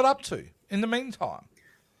Trouble got up to in the meantime.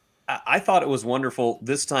 I thought it was wonderful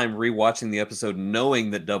this time rewatching the episode, knowing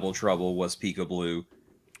that Double Trouble was Peekaboo,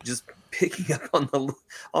 just picking up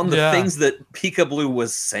on the things that Peekaboo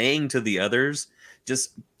was saying to the others,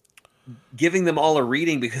 just giving them all a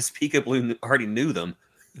reading because Peekaboo already knew them.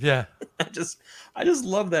 Yeah, I just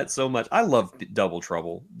love that so much. I love Double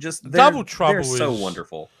Trouble. Double Trouble they're so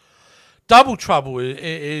wonderful. Double Trouble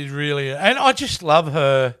is really, and I just love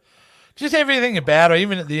her, just everything about her.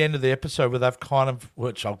 Even at the end of the episode, where they've kind of,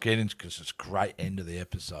 which I'll get into because it's a great end of the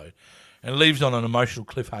episode, and it leaves on an emotional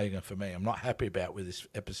cliffhanger for me. I'm not happy about where this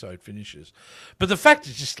episode finishes, but the fact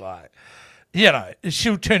is just like,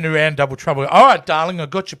 she'll turn around, Double Trouble. All right, darling, I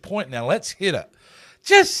got your point. Now let's hit it.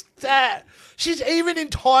 Just that. She's even in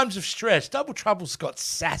times of stress. Double Trouble's got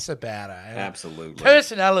sass about her. Absolutely.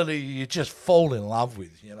 Personality you just fall in love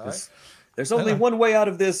with, There's only one way out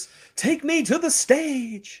of this. Take me to the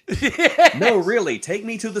stage. Yes. No, really. Take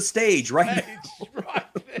me to the stage right now. Right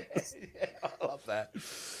there. Yeah,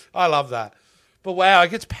 I love that. But wow, it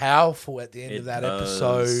gets powerful at the end of that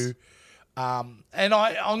episode. And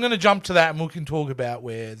I'm going to jump to that and we can talk about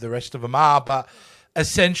where the rest of them are. But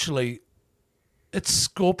essentially, it's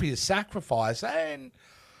Scorpia's sacrifice. And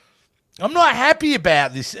I'm not happy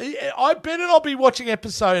about this. I better not be watching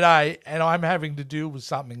episode 8 and I'm having to deal with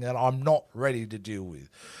something that I'm not ready to deal with.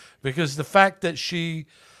 Because the fact that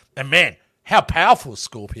and man, how powerful is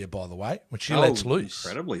Scorpia, by the way, when she lets loose.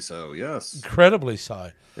 Incredibly so, yes. Incredibly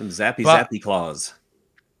so. And zappy claws.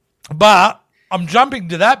 But I'm jumping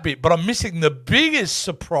to that bit, but I'm missing the biggest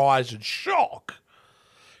surprise and shock.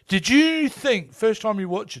 Did you think, first time you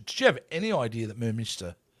watched it, did you have any idea that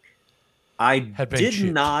Mermister had been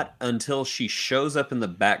chipped? Not until she shows up in the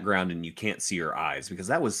background and you can't see her eyes, because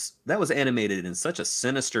that was animated in such a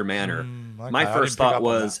sinister manner. Okay, my first thought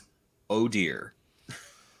was, oh dear.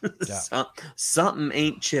 Yeah. Something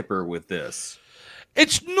ain't chipper with this.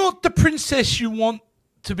 It's not the princess you want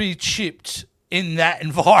to be chipped in that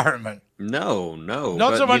environment. No.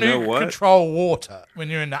 Not someone who can control water when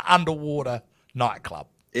you're in the underwater nightclub.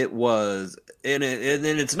 It was, and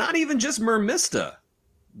it's not even just Mermista.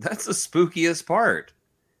 That's the spookiest part.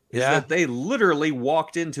 Is that they literally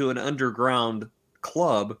walked into an underground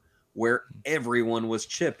club where everyone was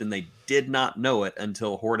chipped, and they did not know it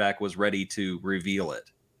until Hordak was ready to reveal it.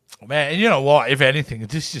 Man, and you know what? If anything,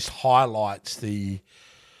 this just highlights the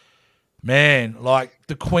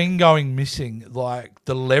Queen going missing, like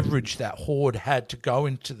the leverage that Horde had to go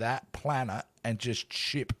into that planet and just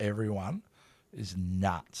chip everyone is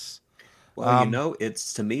nuts. Well,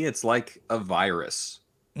 to me, it's like a virus.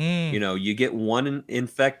 You get one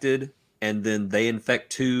infected, and then they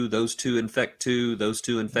infect two, those two infect two, those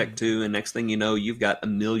two infect two, and next thing you know, you've got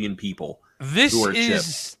 1 million people who are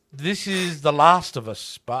chipped. This is The Last of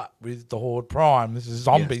Us, but with the Horde Prime. This is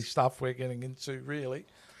zombie stuff we're getting into, really.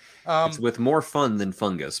 It's with more fun than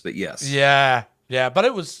fungus, but yes. Yeah, but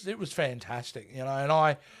it was fantastic, and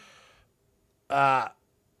I...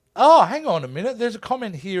 hang on a minute. There's a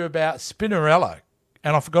comment here about Spinnerella,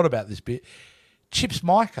 and I forgot about this bit. Chips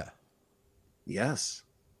Micah. Yes.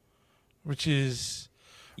 Which is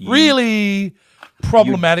really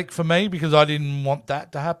problematic for me because I didn't want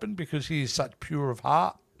that to happen because he is such pure of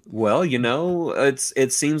heart. Well,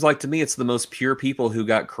 it seems like to me it's the most pure people who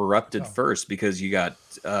got corrupted first, because you got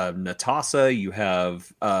Natasa, you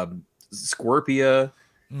have Scorpia,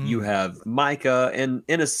 you have Micah, and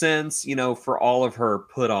in a sense, for all of her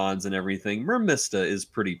put-ons and everything, Mermista is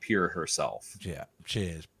pretty pure herself. Yeah, she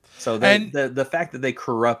is. So the fact that they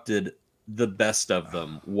corrupted the best of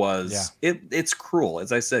them was it's cruel.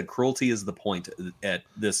 As I said, cruelty is the point at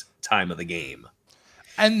this time of the game.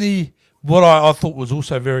 And what I thought was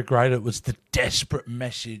also very great, it was the desperate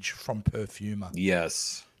message from Perfumer.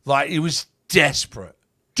 Yes. Like, it was desperate.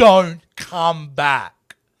 Don't come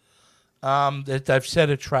back. They've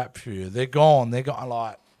set a trap for you. They're gone. They're gone.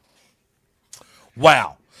 Like,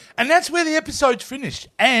 wow. And that's where the episode's finished.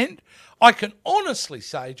 And I can honestly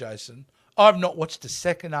say, Jason, I've not watched a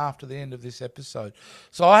second after the end of this episode.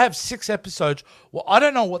 So I have 6 episodes. Well, I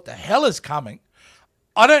don't know what the hell is coming.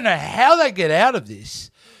 I don't know how they get out of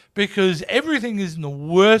this. because everything is in the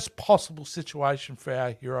worst possible situation for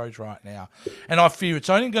our heroes right now. And I fear it's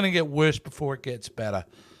only going to get worse before it gets better.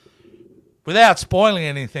 Without spoiling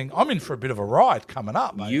anything, I'm in for a bit of a ride coming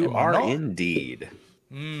up. You are indeed.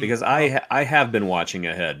 Because I have been watching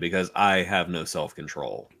ahead because I have no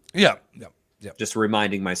self-control. Yeah. Just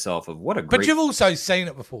reminding myself of what a great... But you've also seen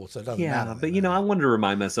it before, so it doesn't matter. Yeah, but I wanted to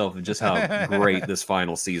remind myself of just how great this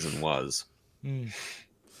final season was.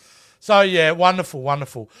 So, yeah,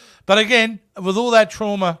 wonderful. But again, with all that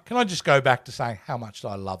trauma, can I just go back to saying how much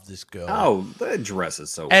I love this girl? Oh, the dress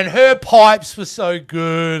is so And her pipes were so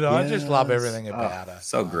good. Yes. I just love everything about her.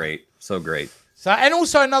 So great. So, and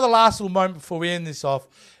also another last little moment before we end this off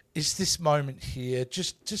is this moment here.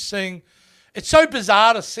 Just seeing... It's so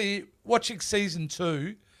bizarre to see... Watching season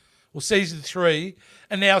 2 or season 3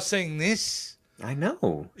 and now seeing this. I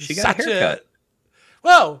know. She got a haircut.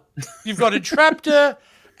 Well, you've got Entraptor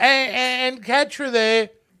and Catra there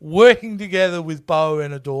working together with Bo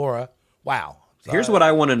and Adora. Wow. So, here's what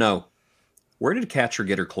I want to know. Where did Catra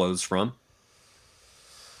get her clothes from?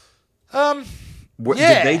 Did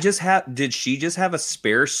she just have a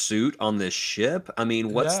spare suit on this ship? I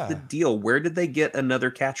mean, what's the deal? Where did they get another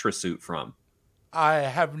Catra suit from? I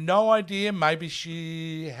have no idea. Maybe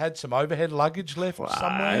she had some overhead luggage left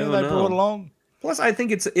somewhere they brought along. Plus, I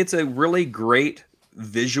think it's a really great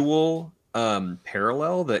visual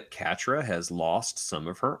parallel that Catra has lost some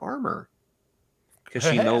of her armor because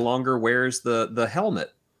she no longer wears the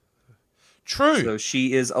helmet. True. So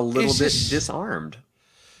she is a little bit disarmed.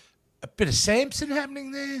 A bit of Samson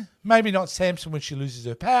happening there. Maybe not Samson when she loses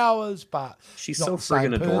her powers, but she's so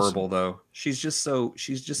friggin' adorable though. She's just so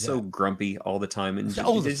grumpy all the time, and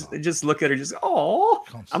just look at her, just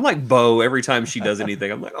I'm like Bo every time she does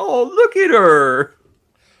anything. I'm like, oh, look at her.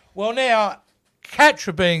 Well, now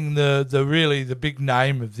Catra being the big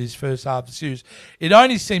name of this first half of the series, it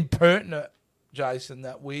only seemed pertinent, Jason,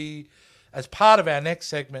 that we, as part of our next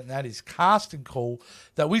segment, and that is casting call,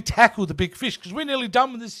 that we tackle the big fish because we're nearly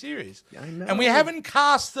done with this series. I know. And we haven't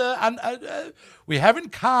cast we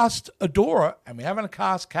haven't cast Adora and we haven't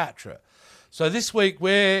cast Catra. So this week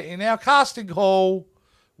we're in our casting call.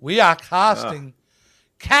 We are casting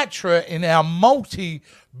Catra in our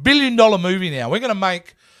multi-billion-dollar movie. Now we're going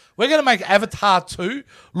to make Avatar 2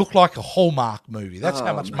 look like a Hallmark movie. That's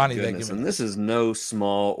how much money they're giving. And this is no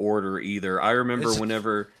small order either. I remember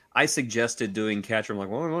whenever I suggested doing Catra, I'm like,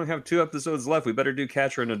 well, we only have 2 episodes left. We better do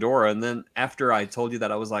Catra and Adora. And then after I told you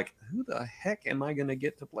that, I was like, who the heck am I going to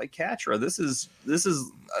get to play Catra? This is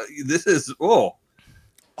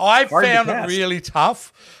I found it really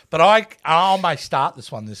tough, but I may start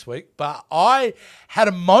this one this week. But I had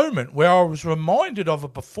a moment where I was reminded of a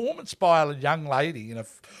performance by a young lady in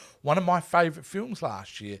one of my favourite films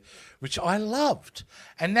last year, which I loved.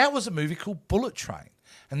 And that was a movie called Bullet Train.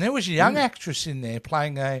 And there was a young actress in there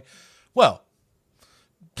playing the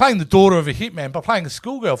daughter of a hitman, but playing a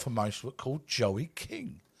schoolgirl for most of it, called Joey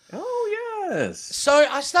King. Oh, yes. So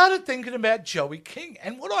I started thinking about Joey King.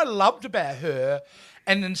 And what I loved about her,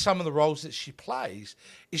 and in some of the roles that she plays,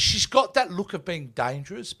 is she's got that look of being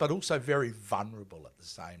dangerous, but also very vulnerable at the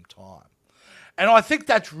same time. And I think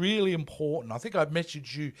that's really important. I think I've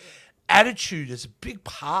messaged you, attitude is a big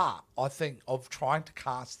part, I think, of trying to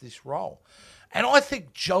cast this role. And I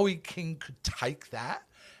think Joey King could take that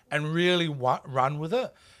and really run with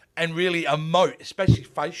it and really emote, especially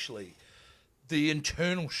facially, the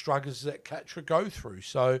internal struggles that Catra go through.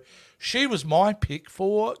 So she was my pick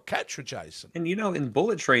for Catra, Jason. And in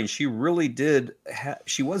Bullet Train, she really did.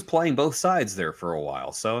 She was playing both sides there for a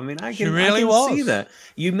while. So I mean, I can see that.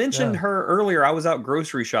 You mentioned her earlier. I was out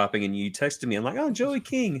grocery shopping, and you texted me. I'm like, oh, Joey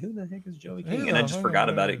King. Who the heck is Joey King? And I just forgot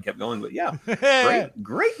about it and kept going. But yeah,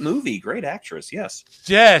 great movie, great actress. Yes.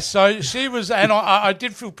 Yeah. So she was, and I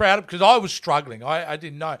did feel proud of because I was struggling. I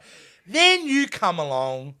didn't know. Then you come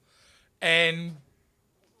along and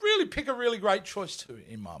really pick a really great choice too,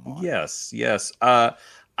 in my mind. Yes. I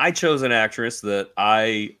chose an actress that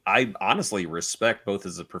I honestly respect both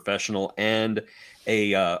as a professional and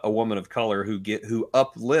a woman of color who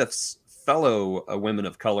uplifts fellow women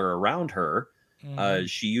of color around her. Mm-hmm.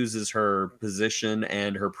 She uses her position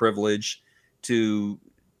and her privilege to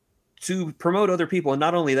promote other people, and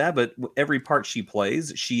not only that, but every part she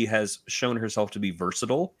plays, she has shown herself to be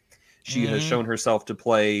versatile. She has shown herself to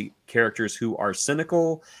play characters who are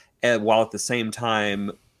cynical, while at the same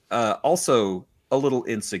time also a little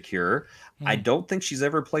insecure. I don't think she's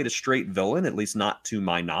ever played a straight villain, at least not to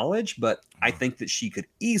my knowledge, but I think that she could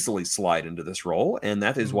easily slide into this role, and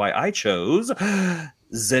that is why I chose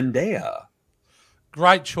Zendaya.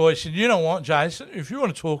 Great choice. And you know what, Jason? If you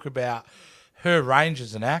want to talk about her range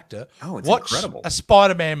as an actor. Oh, it's watch incredible. a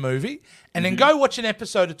Spider-Man movie and then go watch an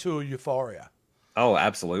episode or two of Euphoria. Oh,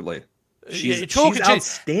 absolutely. She's talking-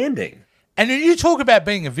 outstanding. And when you talk about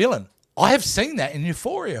being a villain, I have seen that in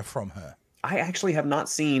Euphoria from her. I actually have not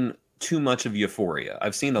seen too much of Euphoria.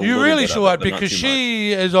 I've seen a little You really bit should, of it, but because not too much.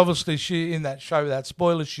 she is obviously in that show without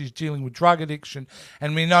spoilers. She's dealing with drug addiction,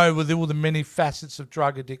 and we know with all the many facets of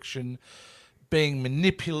drug addiction, being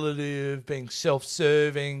manipulative, being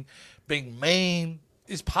self-serving, being mean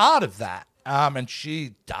is part of that. And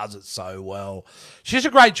she does it so well. She's a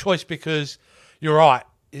great choice because you're right.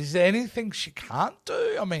 Is there anything she can't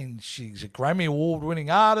do? I mean, she's a Grammy Award-winning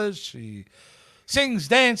artist. She sings,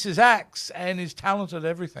 dances, acts, and is talented at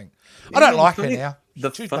everything. I don't like her now. The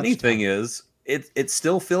funny thing is, it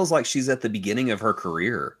still feels like she's at the beginning of her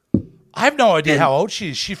career. I have no idea how old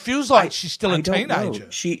she is. She feels like she's still a don't know.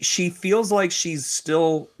 teenager. She feels like she's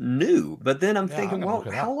still new. But then I'm thinking, I'm well, gonna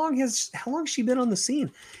look it how long has she been on the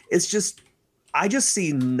scene? It's just, I just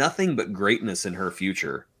see nothing but greatness in her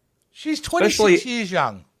future. She's 26 years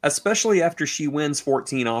young. Especially after she wins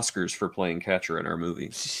 14 Oscars for playing Catcher in our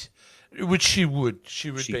movie. Which she would. She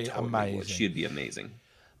would be totally amazing. would. She'd be amazing.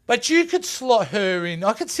 But you could slot her in.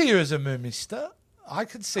 I could see her as a Mermister. I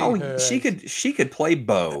could see her. She could play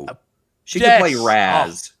Bo. She Yes. could play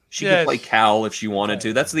Raz. She yes. could play Cal if she wanted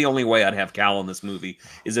to. That's the only way I'd have Cal in this movie,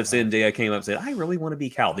 is if Zendaya came up and said, I really want to be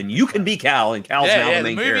Cal. Then you can be Cal, and Cal's now the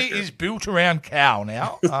main movie character. is built around Cal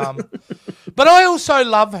now. But I also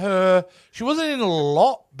love her. She wasn't in a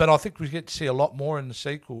lot, but I think we get to see a lot more in the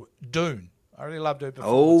sequel. Dune. I really loved her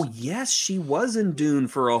performance. Oh, yes, she was in Dune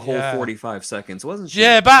for a whole 45 seconds, wasn't she?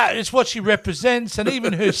 Yeah, but it's what she represents, and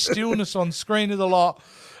even her stillness on screen is a lot.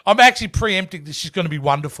 I'm actually preempting that she's going to be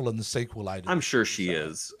wonderful in the sequel later. I'm sure she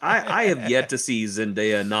is. I have yet to see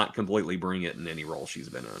Zendaya not completely bring it in any role she's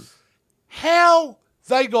been on. How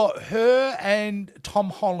they got her and Tom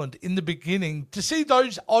Holland in the beginning to see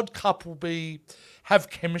those odd couple have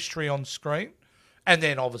chemistry on screen, and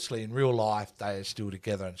then obviously in real life they are still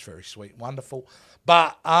together and it's very sweet and wonderful.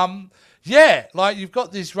 But like you've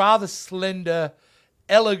got this rather slender,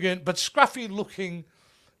 elegant but scruffy looking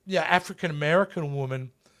African American woman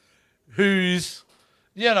who's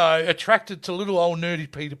attracted to little old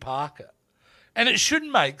nerdy Peter Parker. And it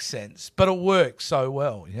shouldn't make sense, but it works so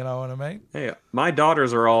well. You know what I mean? Hey, my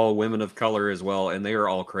daughters are all women of color as well, and they are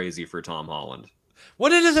all crazy for Tom Holland.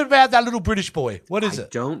 What is it about that little British boy? What is it? I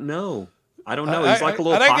don't know. He's like a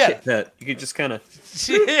little pocket pet. You could just kind of...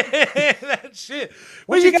 Yeah, that's it.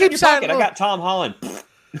 Well, you keep saying, I got Tom Holland.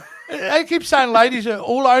 They keep saying ladies are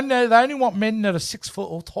they only want men that are 6 foot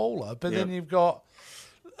or taller, but then you've got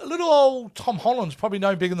little old Tom Holland's probably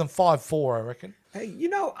no bigger than 5'4", I reckon. Hey,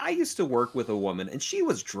 I used to work with a woman, and she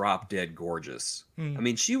was drop dead gorgeous. I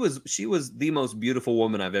mean, she was the most beautiful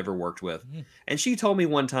woman I've ever worked with. And she told me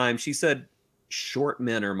one time, she said, short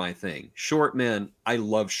men are my thing. Short men, I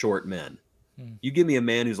love short men. You give me a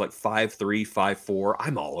man who's like 5'3", 5'4",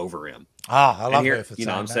 I'm all over him. I love her for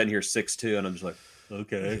I'm sitting here 6'2", and I'm just like,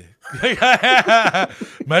 okay.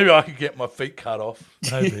 Maybe I could get my feet cut off.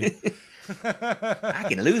 Maybe. I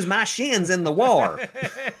can lose my shins in the war.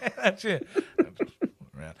 That's it.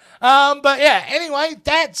 But yeah, anyway,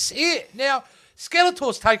 that's it. Now,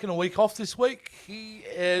 Skeletor's taken a week off this week. He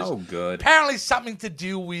is good. Apparently something to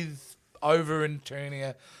deal with over in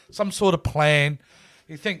Eternia, some sort of plan.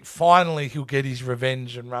 You think finally he'll get his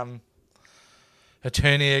revenge and run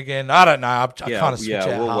Eternia again. I don't know. I kind of switch out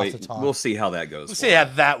half the time. We'll see how that goes. We'll see how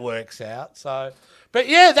that works out. So, but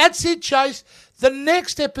yeah, that's it, Chase. The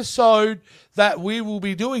next episode that we will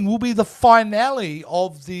be doing will be the finale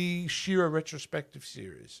of the SheRa retrospective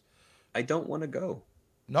series. I don't want to go.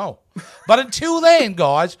 No. But until then,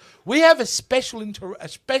 guys, we have a special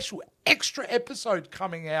extra episode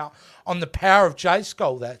coming out on the Power of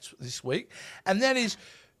J-Skull that's this week. And that is,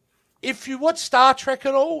 if you watch Star Trek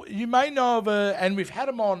at all, you may know of and we've had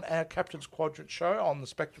him on our Captain's Quadrant show on the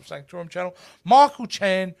Spectrum Sanctorum channel. Michael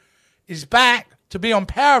Chan is back to be on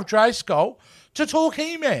Power of J-Skull to talk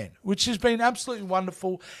He-Man, which has been absolutely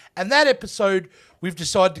wonderful. And that episode, we've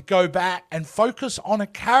decided to go back and focus on a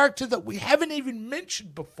character that we haven't even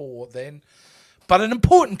mentioned before then, but an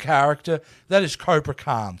important character, that is Cobra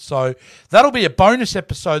Khan. So that'll be a bonus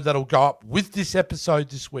episode that'll go up with this episode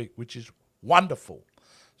this week, which is wonderful.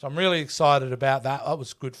 So I'm really excited about that. That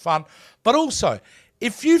was good fun. But also,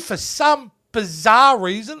 if you, for some bizarre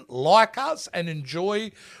reason, like us and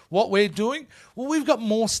enjoy what we're doing, well, we've got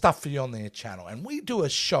more stuff for you on their channel. And we do a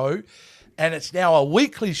show, and it's now a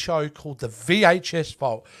weekly show called the VHS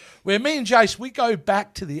Vault, where me and Jace, we go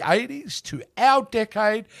back to the 80s, to our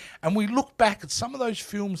decade, and we look back at some of those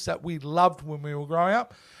films that we loved when we were growing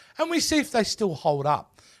up, and we see if they still hold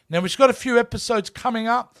up. Now, we've got a few episodes coming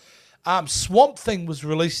up. Swamp Thing was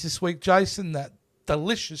released this week, Jason, that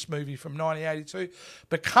delicious movie from 1982.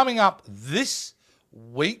 But coming up this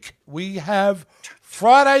week, we have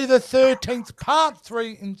Friday the 13th, Part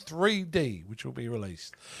 3 in 3D, which will be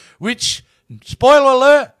released. Which, spoiler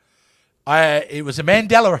alert, it was a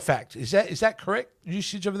Mandela effect. Is that correct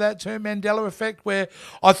usage of that term, Mandela effect, where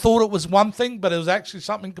I thought it was one thing, but it was actually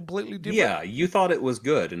something completely different? Yeah, you thought it was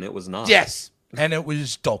good, and it was not. Yes, and it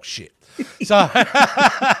was dog shit. So,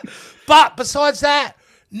 but besides that,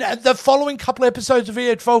 the following couple episodes of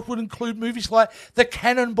VH Vault would include movies like The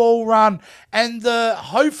Cannonball Run and the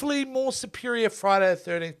hopefully more superior Friday the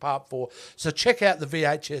 13th Part 4. So check out the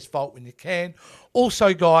VHS Vault when you can.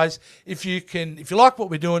 Also, guys, if you like what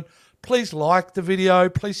we're doing, please like the video.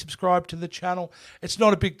 Please subscribe to the channel. It's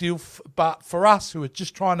not a big deal, but for us who are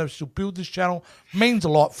just trying to still build this channel, means a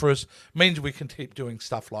lot for us. Means we can keep doing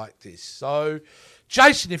stuff like this. So,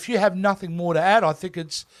 Jason, if you have nothing more to add, I think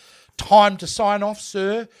it's time to sign off,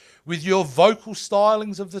 sir, with your vocal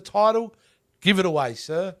stylings of the title. Give it away,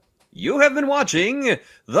 sir. You have been watching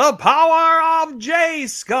The Power of J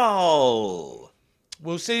Skull.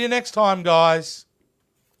 We'll see you next time, guys.